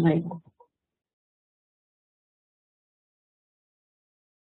talk to you later.